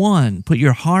 Number 1, put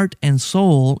your heart and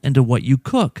soul into what you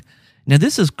cook. Now,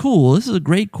 this is cool. This is a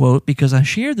great quote because I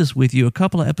shared this with you a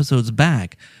couple of episodes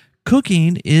back.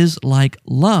 Cooking is like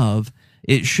love.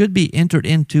 It should be entered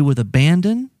into with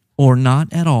abandon or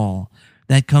not at all.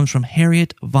 That comes from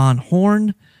Harriet Von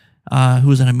Horn,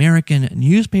 who is an American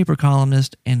newspaper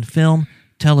columnist and film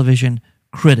television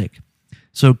critic.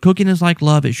 So cooking is like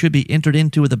love. It should be entered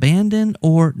into with abandon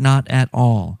or not at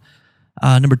all.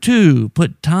 Number 2,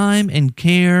 put time and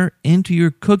care into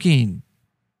your cooking.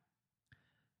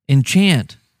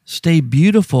 Enchant, stay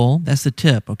beautiful. That's the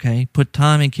tip, okay? Put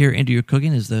time and care into your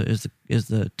cooking is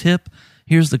the tip.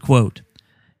 Here's the quote.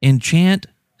 Enchant,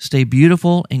 stay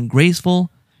beautiful and graceful,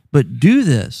 but do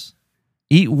this.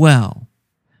 Eat well.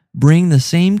 Bring the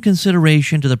same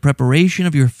consideration to the preparation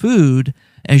of your food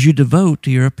as you devote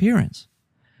to your appearance.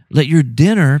 Let your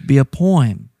dinner be a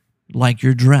poem, like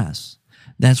your dress.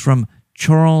 That's from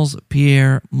Charles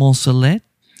Pierre Moncelet,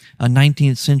 a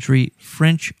 19th century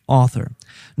French author.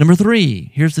 Number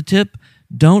 3, here's the tip.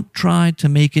 Don't try to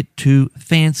make it too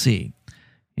fancy.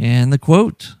 And the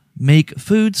quote, make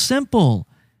food simple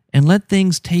and let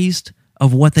things taste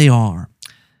of what they are.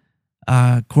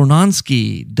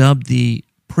 Kornonsky, dubbed the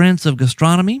Prince of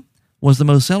Gastronomy, was the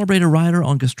most celebrated writer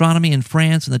on gastronomy in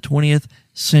France in the 20th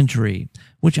century,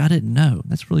 which I didn't know.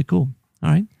 That's really cool. All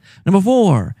right. Number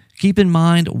 4, keep in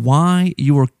mind why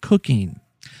you are cooking.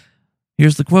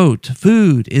 Here's the quote.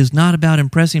 Food is not about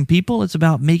impressing people. It's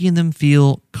about making them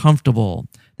feel comfortable.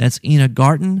 That's Ina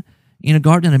Garten. Ina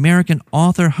Garten, an American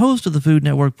author, host of the Food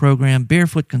Network program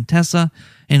Barefoot Contessa,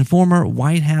 and former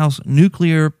White House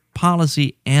nuclear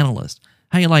policy analyst.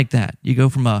 How you like that? You go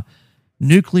from a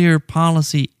nuclear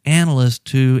policy analyst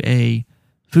to a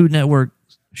Food Network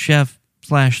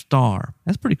chef/star.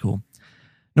 That's pretty cool.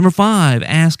 Number 5,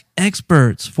 ask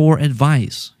experts for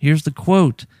advice. Here's the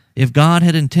quote. If God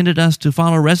had intended us to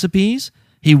follow recipes,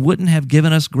 he wouldn't have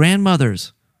given us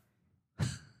grandmothers.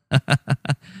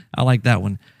 I like that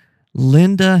one.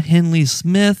 Linda Henley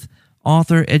Smith,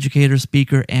 author, educator,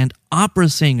 speaker, and opera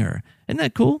singer. Isn't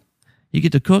that cool? You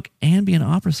get to cook and be an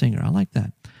opera singer. I like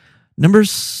that. Number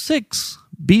 6,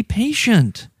 be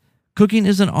patient. Cooking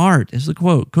is an art, is the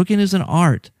quote. Cooking is an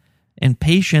art, and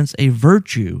patience a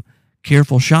virtue.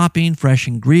 Careful shopping, fresh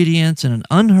ingredients, and an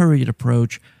unhurried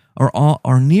approach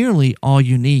are nearly all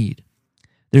you need.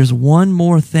 There's one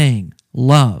more thing,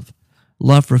 love.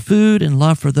 Love for food and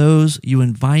love for those you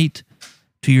invite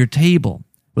to your table.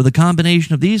 With a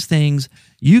combination of these things,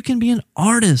 you can be an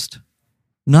artist.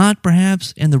 Not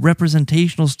perhaps in the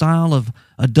representational style of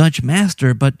a Dutch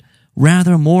master, but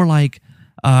rather more like,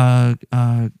 Gauguin?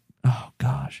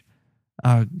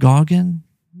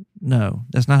 No,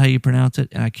 that's not how you pronounce it,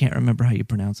 and I can't remember how you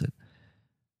pronounce it.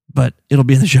 But it'll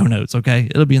be in the show notes, okay?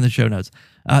 It'll be in the show notes.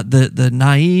 The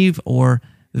naive or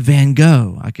Van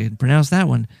Gogh, I can pronounce that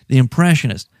one, the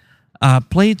impressionist.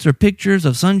 Plates or pictures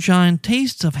of sunshine,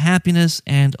 tastes of happiness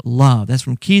and love. That's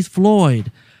from Keith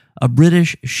Floyd, a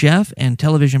British chef and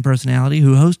television personality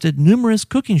who hosted numerous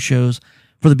cooking shows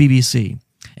for the BBC.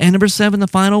 And number 7, the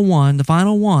final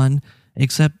one,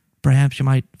 except perhaps you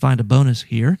might find a bonus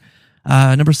here.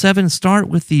 Number 7, start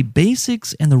with the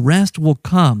basics and the rest will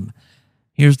come.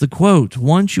 Here's the quote.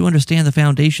 Once you understand the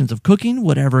foundations of cooking,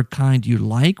 whatever kind you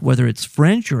like, whether it's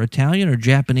French or Italian or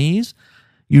Japanese,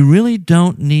 you really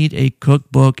don't need a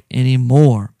cookbook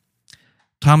anymore.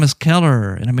 Thomas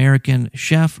Keller, an American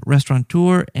chef,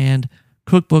 restaurateur, and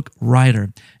cookbook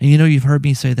writer. And you know, you've heard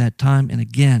me say that time and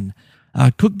again.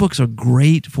 Cookbooks are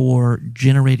great for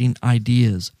generating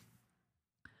ideas.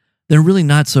 They're really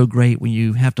not so great when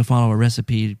you have to follow a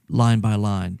recipe line by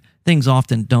line. Things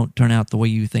often don't turn out the way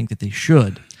you think that they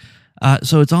should.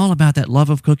 So it's all about that love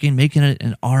of cooking, making it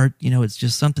an art. You know, it's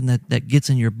just something that gets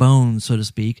in your bones, so to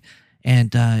speak,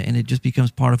 and it just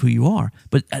becomes part of who you are.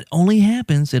 But it only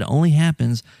happens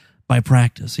by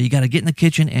practice. So you got to get in the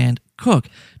kitchen and cook.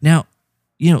 Now,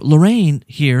 you know, Lorraine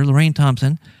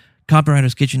Thompson,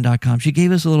 copywriterskitchen.com, she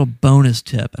gave us a little bonus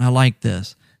tip, and I like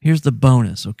this. Here's the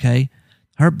bonus, okay?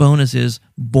 Her bonus is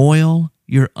boil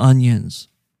your onions.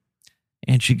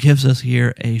 And she gives us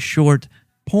here a short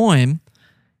poem,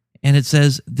 and it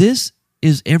says, "This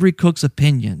is every cook's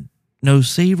opinion. No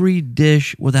savory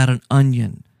dish without an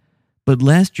onion. But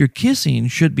lest your kissing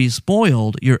should be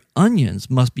spoiled, your onions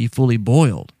must be fully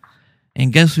boiled."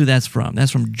 And guess who that's from?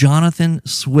 That's from Jonathan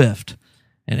Swift,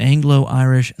 an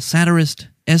Anglo-Irish satirist,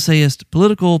 essayist,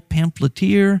 political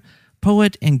pamphleteer,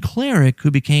 poet, and cleric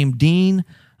who became Dean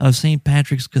of St.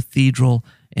 Patrick's Cathedral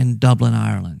in Dublin,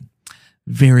 Ireland.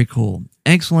 Very cool.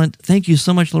 Excellent. Thank you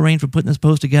so much, Lorraine, for putting this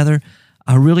post together.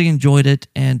 I really enjoyed it,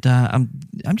 and I'm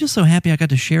just so happy I got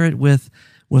to share it with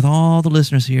all the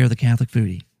listeners here of the Catholic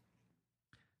Foodie.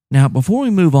 Now, before we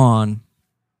move on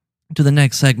to the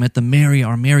next segment, the Mary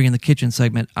in the Kitchen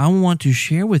segment, I want to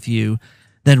share with you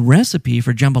that recipe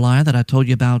for jambalaya that I told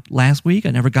you about last week.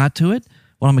 I never got to it.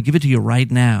 Well, I'm going to give it to you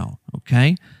right now,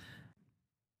 okay?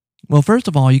 Well, first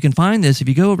of all, you can find this. If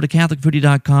you go over to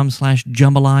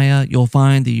catholicfoodie.com/jambalaya, you'll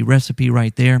find the recipe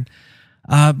right there.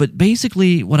 But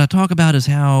basically, what I talk about is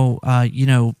how,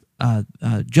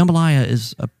 jambalaya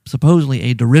is supposedly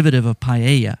a derivative of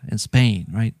paella in Spain,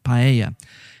 right? Paella.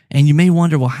 And you may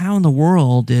wonder, well, how in the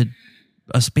world did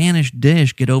a Spanish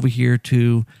dish get over here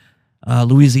to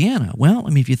Louisiana? Well, I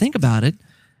mean, if you think about it,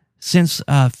 since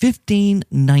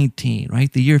 1519,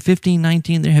 right, the year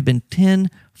 1519, there have been 10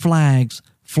 flags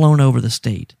flown over the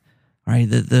state. All right,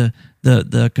 the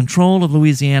control of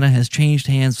Louisiana has changed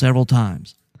hands several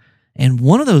times, and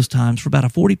one of those times, for about a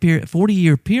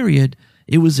 40-year period,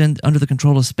 it was under the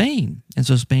control of Spain, and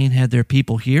so Spain had their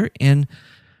people here in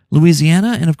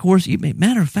Louisiana, and of course,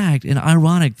 matter of fact, an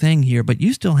ironic thing here, but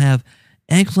you still have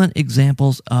excellent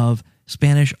examples of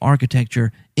Spanish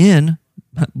architecture in,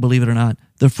 believe it or not,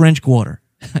 the French Quarter.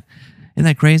 Isn't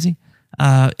that crazy?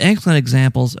 Excellent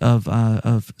examples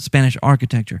of Spanish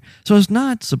architecture. So it's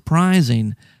not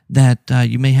surprising that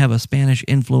you may have a Spanish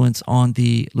influence on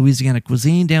the Louisiana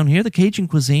cuisine down here, the Cajun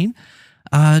cuisine,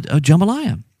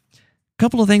 jambalaya. A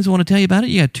couple of things I want to tell you about it.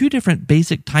 You got two different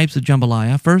basic types of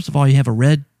jambalaya. First of all, you have a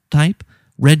red type,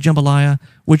 red jambalaya,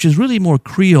 which is really more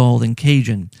Creole than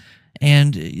Cajun.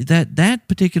 And that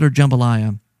particular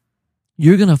jambalaya,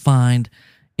 you're going to find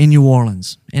in New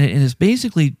Orleans. And it's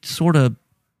basically sort of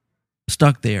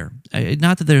stuck there.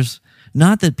 Not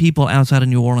that people outside of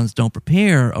New Orleans don't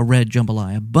prepare a red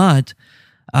jambalaya, but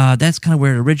that's kind of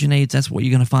where it originates. That's what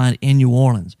you're going to find in New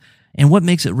Orleans. And what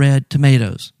makes it red?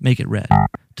 Tomatoes make it red.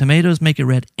 Tomatoes make it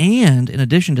red. And in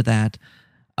addition to that,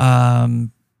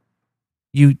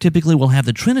 you typically will have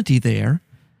the Trinity there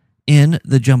in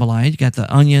the jambalaya. You got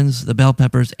the onions, the bell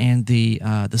peppers, and the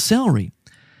celery.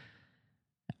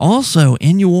 Also,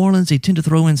 in New Orleans, they tend to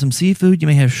throw in some seafood. You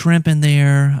may have shrimp in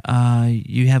there.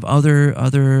 You have other.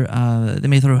 They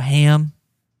may throw ham,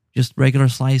 just regular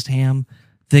sliced ham,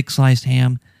 thick sliced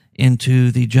ham,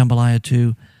 into the jambalaya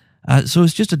too. So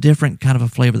it's just a different kind of a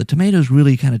flavor. The tomatoes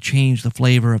really kind of change the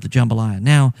flavor of the jambalaya.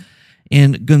 Now,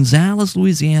 in Gonzales,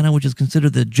 Louisiana, which is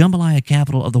considered the jambalaya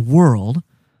capital of the world,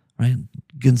 right?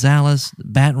 Gonzales,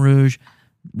 Baton Rouge,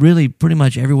 really pretty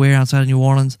much everywhere outside of New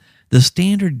Orleans. The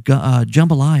standard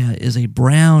jambalaya is a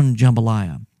brown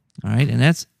jambalaya, all right? And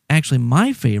that's actually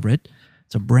my favorite.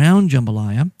 It's a brown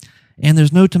jambalaya, and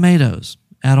there's no tomatoes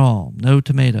at all, no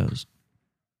tomatoes.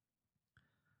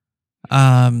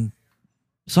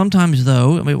 Sometimes,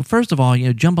 though, I mean, first of all,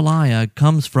 jambalaya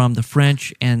comes from the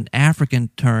French and African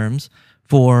terms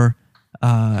for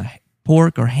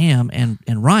pork or ham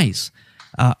and rice.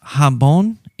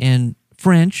 Jambon in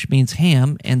French means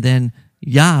ham, and then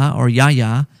ya or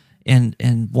yaya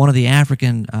in one of the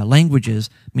African languages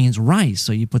means rice.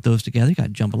 So you put those together, you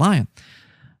got jambalaya.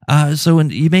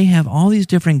 You may have all these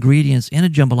different ingredients in a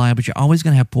jambalaya, but you're always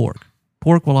going to have pork.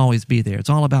 Pork will always be there. It's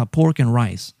all about pork and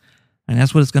rice, and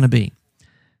that's what it's going to be.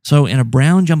 So in a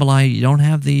brown jambalaya, you don't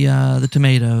have the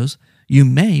tomatoes. You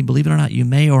may, believe it or not, you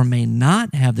may or may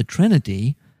not have the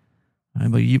Trinity.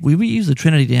 Right? But we use the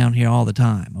Trinity down here all the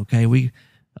time. Okay,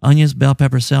 onions, bell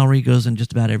pepper, celery goes in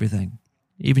just about everything.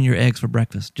 even your eggs for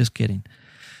breakfast. Just kidding.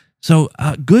 So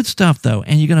good stuff, though.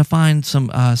 And you're going to find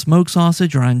some smoked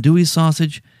sausage or andouille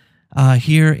sausage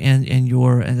here in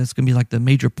your, and that's going to be like the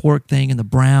major pork thing in the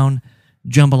brown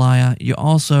jambalaya. You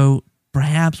also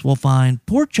perhaps will find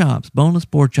pork chops, boneless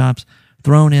pork chops,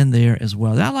 thrown in there as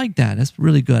well. I like that. That's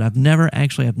really good. I've never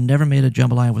made a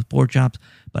jambalaya with pork chops,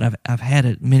 but I've had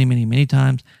it many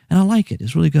times, and I like it.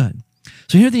 It's really good.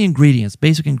 So here are the ingredients,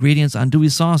 basic ingredients.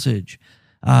 Andouille sausage.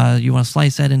 You want to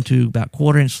slice that into about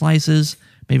 1/4-inch slices,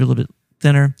 maybe a little bit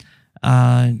thinner.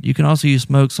 You can also use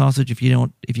smoked sausage if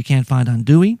you can't find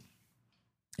andouille.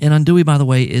 And andouille, by the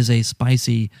way, is a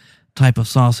spicy type of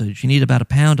sausage. You need about 1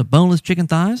 pound of boneless chicken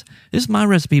thighs. This is my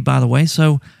recipe, by the way.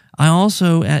 So I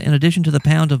also, in addition to the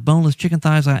pound of boneless chicken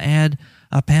thighs, I add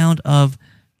 1 pound of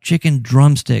chicken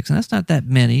drumsticks. And that's not that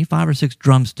many, 5 or 6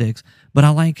 drumsticks. But I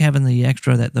like having the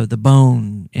extra, the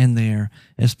bone in there,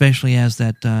 especially as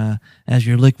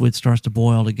your liquid starts to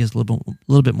boil. It gives a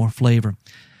little bit more flavor.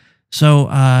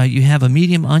 So you have a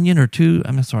medium or 2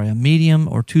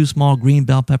 small green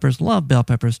bell peppers. Love bell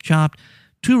peppers chopped.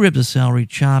 2 ribs of celery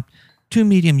chopped. 2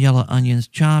 medium yellow onions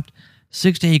chopped.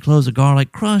 6 to 8 cloves of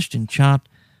garlic crushed and chopped.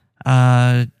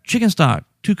 Chicken stock,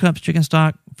 2 cups chicken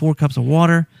stock, 4 cups of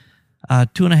water,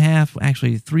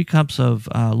 3 cups of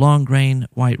long grain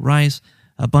white rice,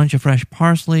 a bunch of fresh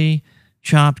parsley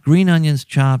chopped, green onions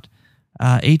chopped,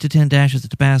 8 to 10 dashes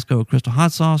of Tabasco Crystal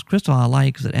hot sauce. Crystal I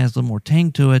like because it adds a little more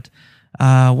tang to it.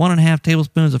 1.5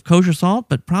 tablespoons of kosher salt,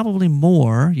 but probably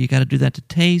more. You got to do that to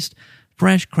taste.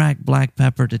 Fresh cracked black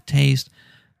pepper to taste.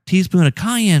 Teaspoon of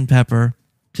cayenne pepper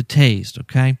to taste,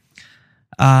 okay?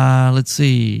 Let's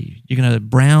see. You're going to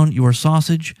brown your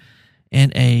sausage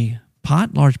in a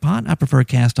pot, large pot. I prefer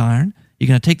cast iron. You're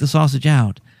going to take the sausage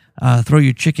out. Throw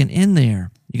your chicken in there.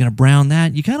 You're going to brown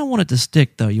that. You kind of want it to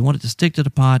stick, though. You want it to stick to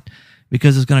the pot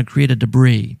because it's going to create a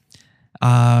debris.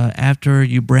 After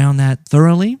you brown that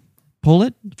thoroughly, pull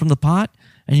it from the pot,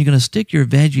 and you're going to stick your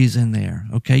veggies in there,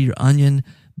 okay? Your onion,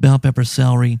 bell pepper,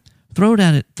 celery. Throw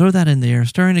that in there,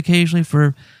 stirring occasionally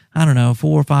for, 4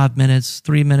 or 5 minutes,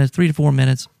 3 to 4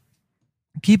 minutes.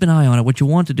 Keep an eye on it. What you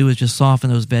want to do is just soften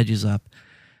those veggies up.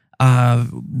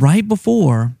 Right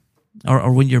before,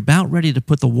 or when you're about ready to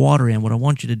put the water in, what I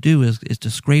want you to do is to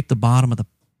scrape the bottom of the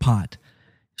pot.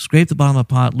 Scrape the bottom of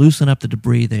the pot, loosen up the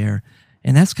debris there,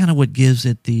 and that's kind of what gives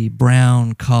it the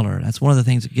brown color. That's one of the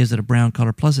things that gives it a brown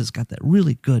color. Plus, it's got that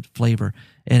really good flavor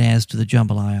it adds to the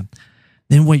jambalaya.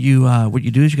 Then what you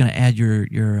do is you're going to add your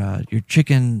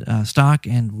chicken stock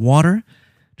and water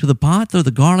to the pot. Throw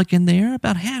the garlic in there,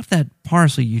 about half that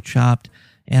parsley you chopped,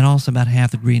 and also about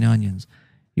half the green onions.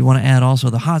 You want to add also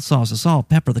the hot sauce, the salt,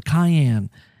 pepper, the cayenne,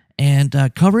 and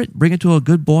cover it. Bring it to a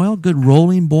good boil, good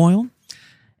rolling boil.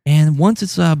 And once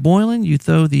it's boiling, you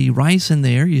throw the rice in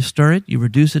there. You stir it. You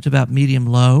reduce it to about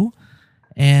medium-low,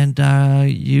 and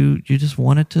you just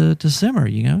want it to simmer.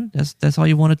 That's all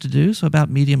you want it to do. So about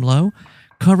medium-low.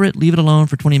 Cover it, leave it alone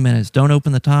for 20 minutes. Don't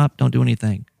open the top, don't do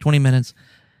anything. 20 minutes.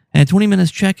 And 20 minutes,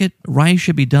 check it. Rice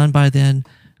should be done by then.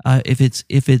 If it's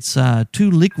too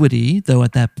liquidy, though,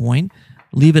 at that point,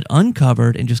 leave it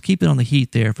uncovered and just keep it on the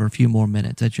heat there for a few more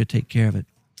minutes. That should take care of it.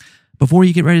 Before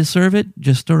you get ready to serve it,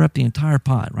 just stir up the entire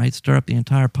pot, right? Stir up the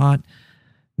entire pot,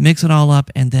 mix it all up,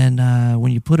 and then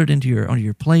when you put it onto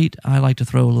your plate, I like to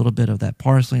throw a little bit of that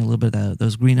parsley, a little bit of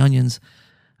those green onions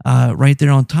right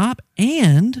there on top,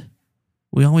 and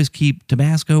we always keep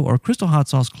Tabasco or Crystal hot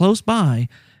sauce close by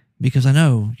because I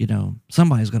know,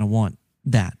 somebody's going to want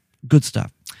that. Good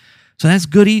stuff. So that's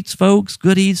Good Eats, folks.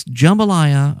 Good Eats,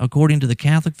 jambalaya, according to the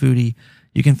Catholic Foodie.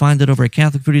 You can find it over at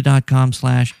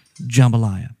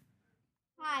catholicfoodie.com/jambalaya.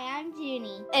 Hi, I'm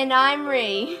Junie. And I'm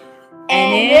Ree.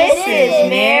 And this is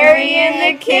Mary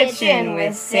in the Kitchen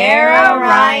with Sarah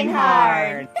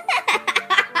Reinhard.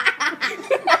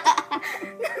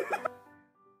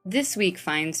 This week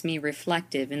finds me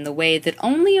reflective in the way that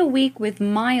only a week with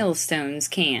milestones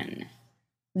can.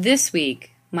 This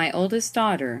week, my oldest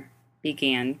daughter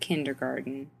began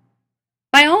kindergarten.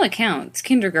 By all accounts,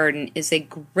 kindergarten is a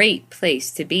great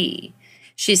place to be.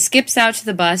 She skips out to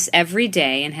the bus every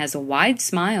day and has a wide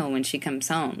smile when she comes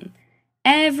home.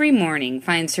 Every morning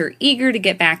finds her eager to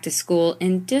get back to school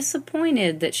and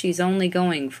disappointed that she's only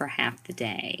going for half the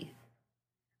day.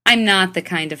 I'm not the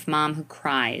kind of mom who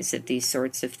cries at these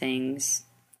sorts of things.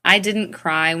 I didn't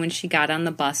cry when she got on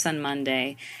the bus on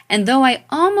Monday, and though I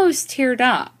almost teared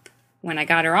up when I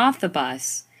got her off the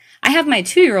bus, I have my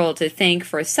 2-year-old to thank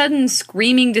for a sudden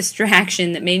screaming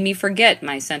distraction that made me forget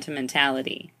my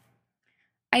sentimentality.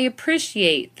 I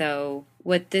appreciate, though,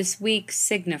 what this week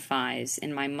signifies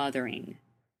in my mothering.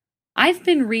 I've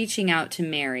been reaching out to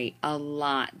Mary a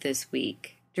lot this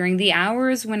week, during the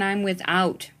hours when I'm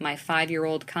without my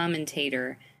 5-year-old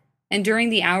commentator, and during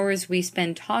the hours we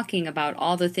spend talking about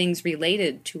all the things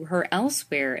related to her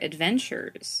elsewhere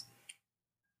adventures.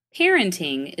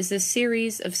 Parenting is a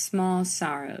series of small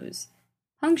sorrows,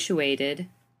 punctuated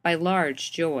by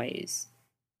large joys.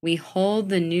 We hold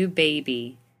the new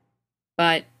baby,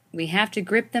 but we have to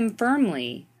grip them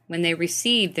firmly when they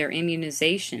receive their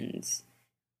immunizations.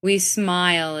 We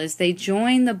smile as they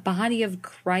join the body of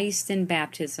Christ in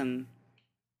baptism,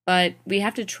 but we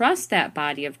have to trust that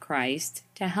body of Christ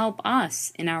to help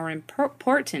us in our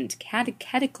important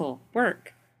catechetical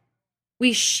work.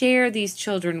 We share these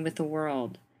children with the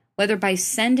world, whether by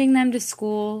sending them to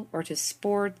school or to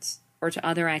sports or to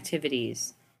other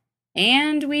activities.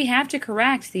 And we have to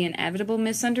correct the inevitable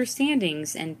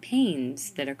misunderstandings and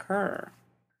pains that occur.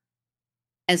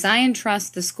 As I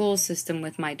entrust the school system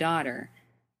with my daughter,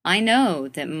 I know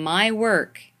that my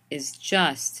work is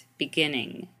just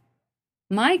beginning.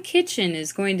 My kitchen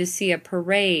is going to see a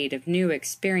parade of new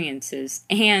experiences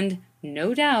and,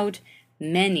 no doubt,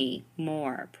 many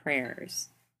more prayers.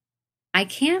 I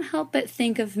can't help but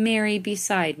think of Mary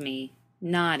beside me,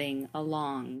 nodding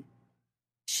along.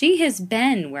 She has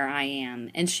been where I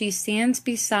am, and she stands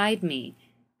beside me,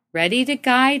 ready to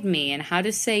guide me in how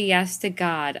to say yes to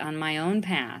God on my own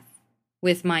path,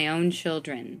 with my own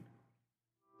children.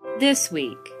 This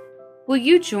week, will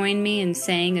you join me in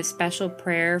saying a special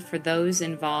prayer for those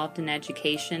involved in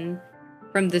education,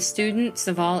 from the students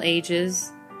of all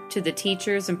ages to the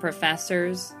teachers and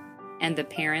professors and the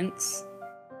parents?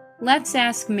 Let's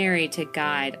ask Mary to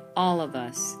guide all of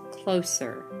us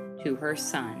closer to her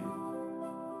Son.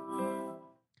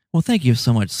 Well, thank you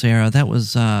so much, Sarah. That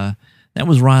was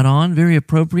right on, very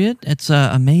appropriate. It's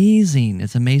amazing.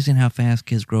 It's amazing how fast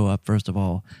kids grow up, first of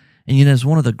all. And it's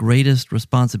one of the greatest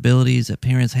responsibilities that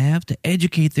parents have to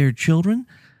educate their children.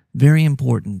 Very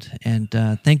important. And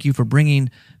thank you for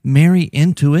bringing Mary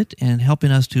into it and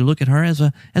helping us to look at her as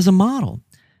a model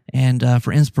and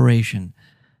for inspiration.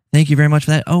 Thank you very much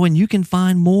for that. Oh, and you can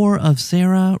find more of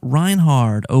Sarah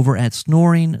Reinhard over at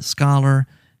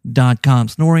snoringscholar.com.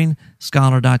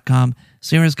 snoringscholar.com.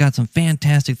 Sarah's got some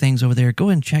fantastic things over there. Go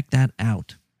ahead and check that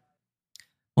out.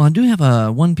 Well, I do have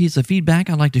one piece of feedback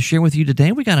I'd like to share with you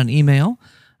today. I got an email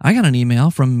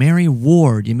from Mary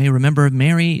Ward. You may remember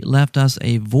Mary left us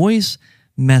a voice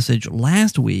message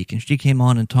last week, and she came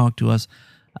on and talked to us.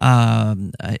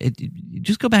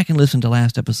 Just go back and listen to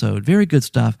last episode. Very good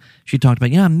stuff. She talked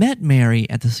about, I met Mary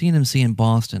at the CNMC in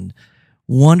Boston.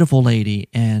 Wonderful lady,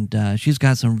 and she's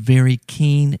got some very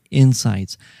keen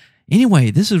insights.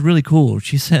 Anyway, this is really cool.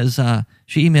 She says,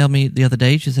 she emailed me the other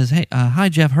day. She says, hey, hi,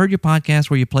 Jeff, heard your podcast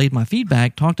where you played my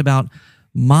feedback, talked about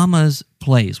Mama's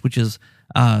Place, which is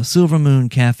Silver Moon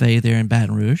Cafe there in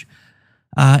Baton Rouge,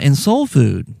 and soul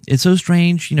food. It's so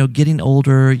strange, getting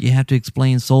older, you have to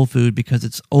explain soul food because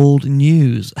it's old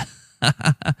news.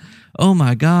 Oh,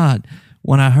 my God.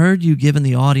 When I heard you giving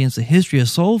the audience the history of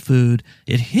soul food,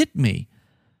 it hit me.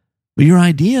 But your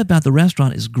idea about the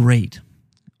restaurant is great.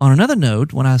 On another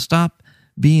note, when I stop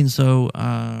being so...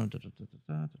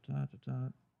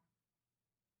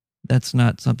 that's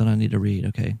not something I need to read.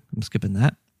 Okay, I'm skipping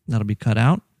that. That'll be cut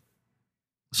out.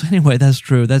 So anyway, that's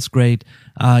true. That's great.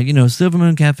 Silver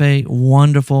Moon Cafe,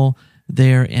 wonderful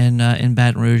there in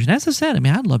Baton Rouge. And as I said,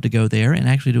 I'd love to go there and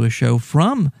actually do a show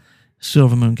from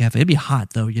Silver Moon Cafe. It'd be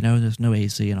hot, though. There's no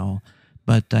AC and all.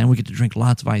 But and we get to drink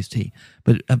lots of iced tea.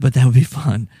 But that would be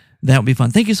fun. That would be fun.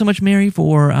 Thank you so much, Mary,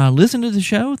 for listening to the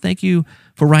show. Thank you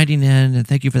for writing in, and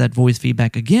thank you for that voice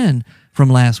feedback again from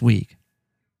last week.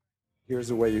 Here's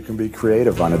a way you can be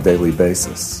creative on a daily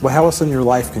basis. Well, how else in your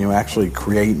life can you actually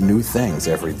create new things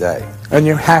every day? And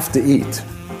you have to eat.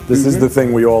 This is the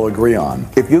thing we all agree on.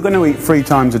 If you're going to eat 3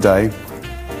 times a day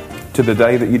to the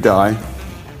day that you die,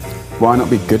 why not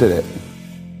be good at it?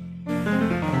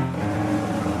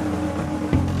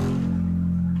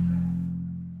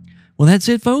 Well, that's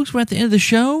it, folks. We're at the end of the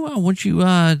show. I want you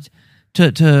I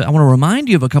want to remind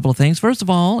you of a couple of things. First of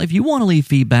all, if you want to leave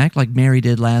feedback like Mary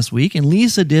did last week and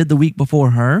Lisa did the week before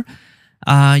her,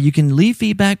 you can leave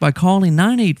feedback by calling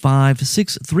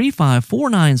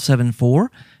 985-635-4974.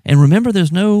 And remember,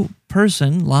 there's no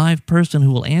live person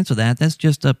who will answer that. That's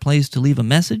just a place to leave a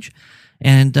message.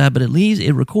 And but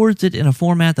it records it in a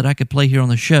format that I could play here on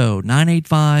the show.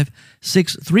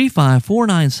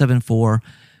 985-635-4974.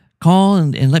 Call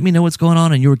and let me know what's going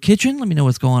on in your kitchen. Let me know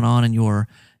what's going on in your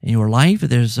life. If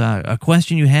there's a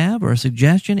question you have or a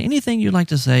suggestion, anything you'd like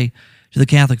to say to the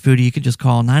Catholic Foodie, you can just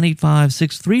call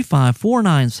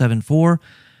 985-635-4974.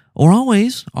 Or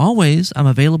always, I'm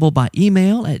available by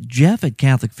email at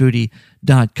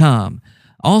jeff@catholicfoodie.com.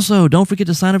 Also, don't forget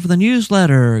to sign up for the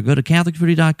newsletter. Go to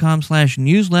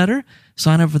CatholicFoodie.com/newsletter.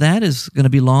 Sign up for that. Is going to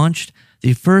be launched.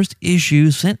 The first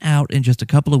issue sent out in just a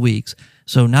couple of weeks.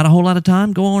 So not a whole lot of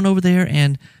time. Go on over there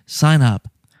and sign up.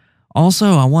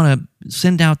 Also, I want to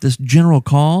send out this general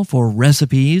call for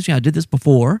recipes. Yeah, I did this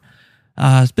before.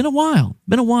 It's been a while.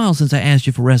 Since I asked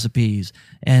you for recipes.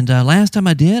 And last time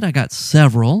I did, I got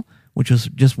several, which was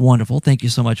just wonderful. Thank you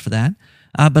so much for that.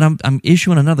 But I'm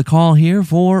issuing another call here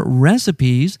for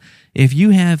recipes. If you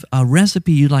have a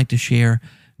recipe you'd like to share,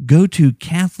 go to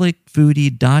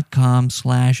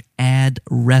CatholicFoodie.com/add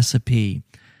recipe.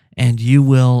 And you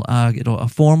will, a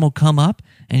form will come up,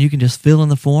 and you can just fill in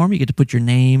the form. You get to put your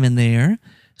name in there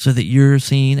so that you're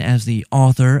seen as the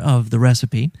author of the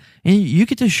recipe. And you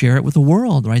get to share it with the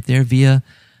world right there via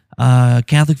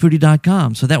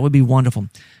CatholicFoodie.com. So that would be wonderful.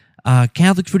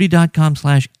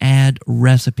 CatholicFoodie.com/add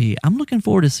recipe. I'm looking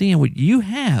forward to seeing what you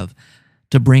have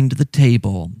to bring to the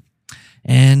table.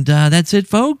 And that's it,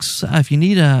 folks. If you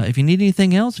need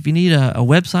anything else, if you need a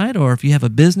website, or if you have a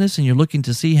business and you're looking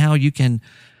to see how you can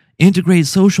integrate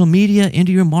social media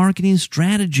into your marketing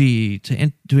strategy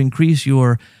to increase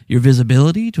your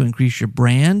visibility, to increase your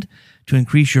brand, to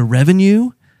increase your revenue,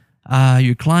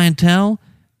 your clientele,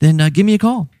 then give me a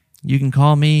call. You can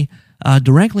call me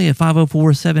directly at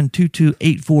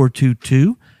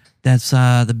 504-722-8422. That's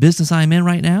the business I'm in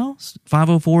right now,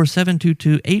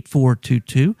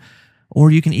 504-722-8422. Or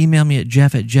you can email me at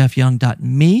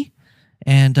jeff@jeffyoung.me.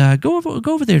 And go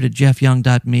over there to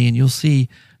jeffyoung.me, and you'll see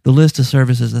the list of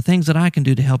services, the things that I can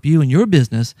do to help you and your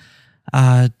business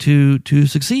to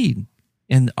succeed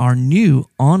in our new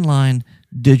online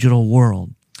digital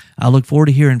world. I look forward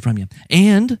to hearing from you.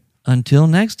 And until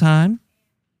next time,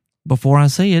 before I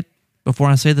say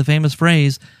the famous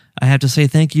phrase, I have to say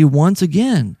thank you once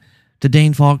again to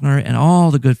Dane Faulkner and all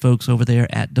the good folks over there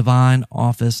at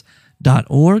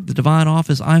DivineOffice.org, the Divine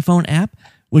Office iPhone app,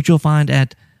 which you'll find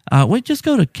at just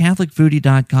go to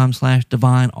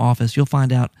CatholicFoodie.com/Divine Office. You'll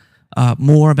find out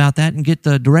more about that and get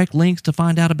the direct links to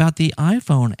find out about the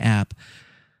iPhone app.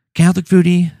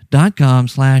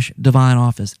 CatholicFoodie.com/Divine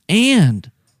Office.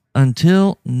 And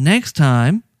until next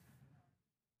time,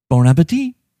 bon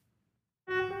appetit.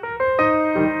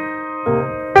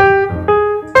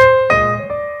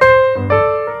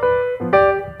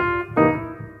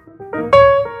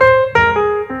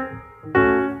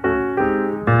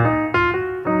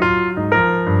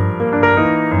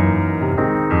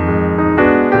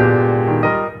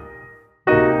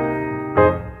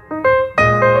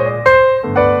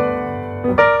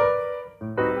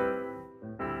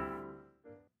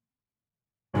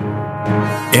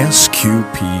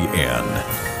 SQPN,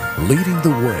 leading the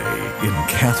way in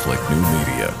Catholic new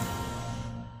media.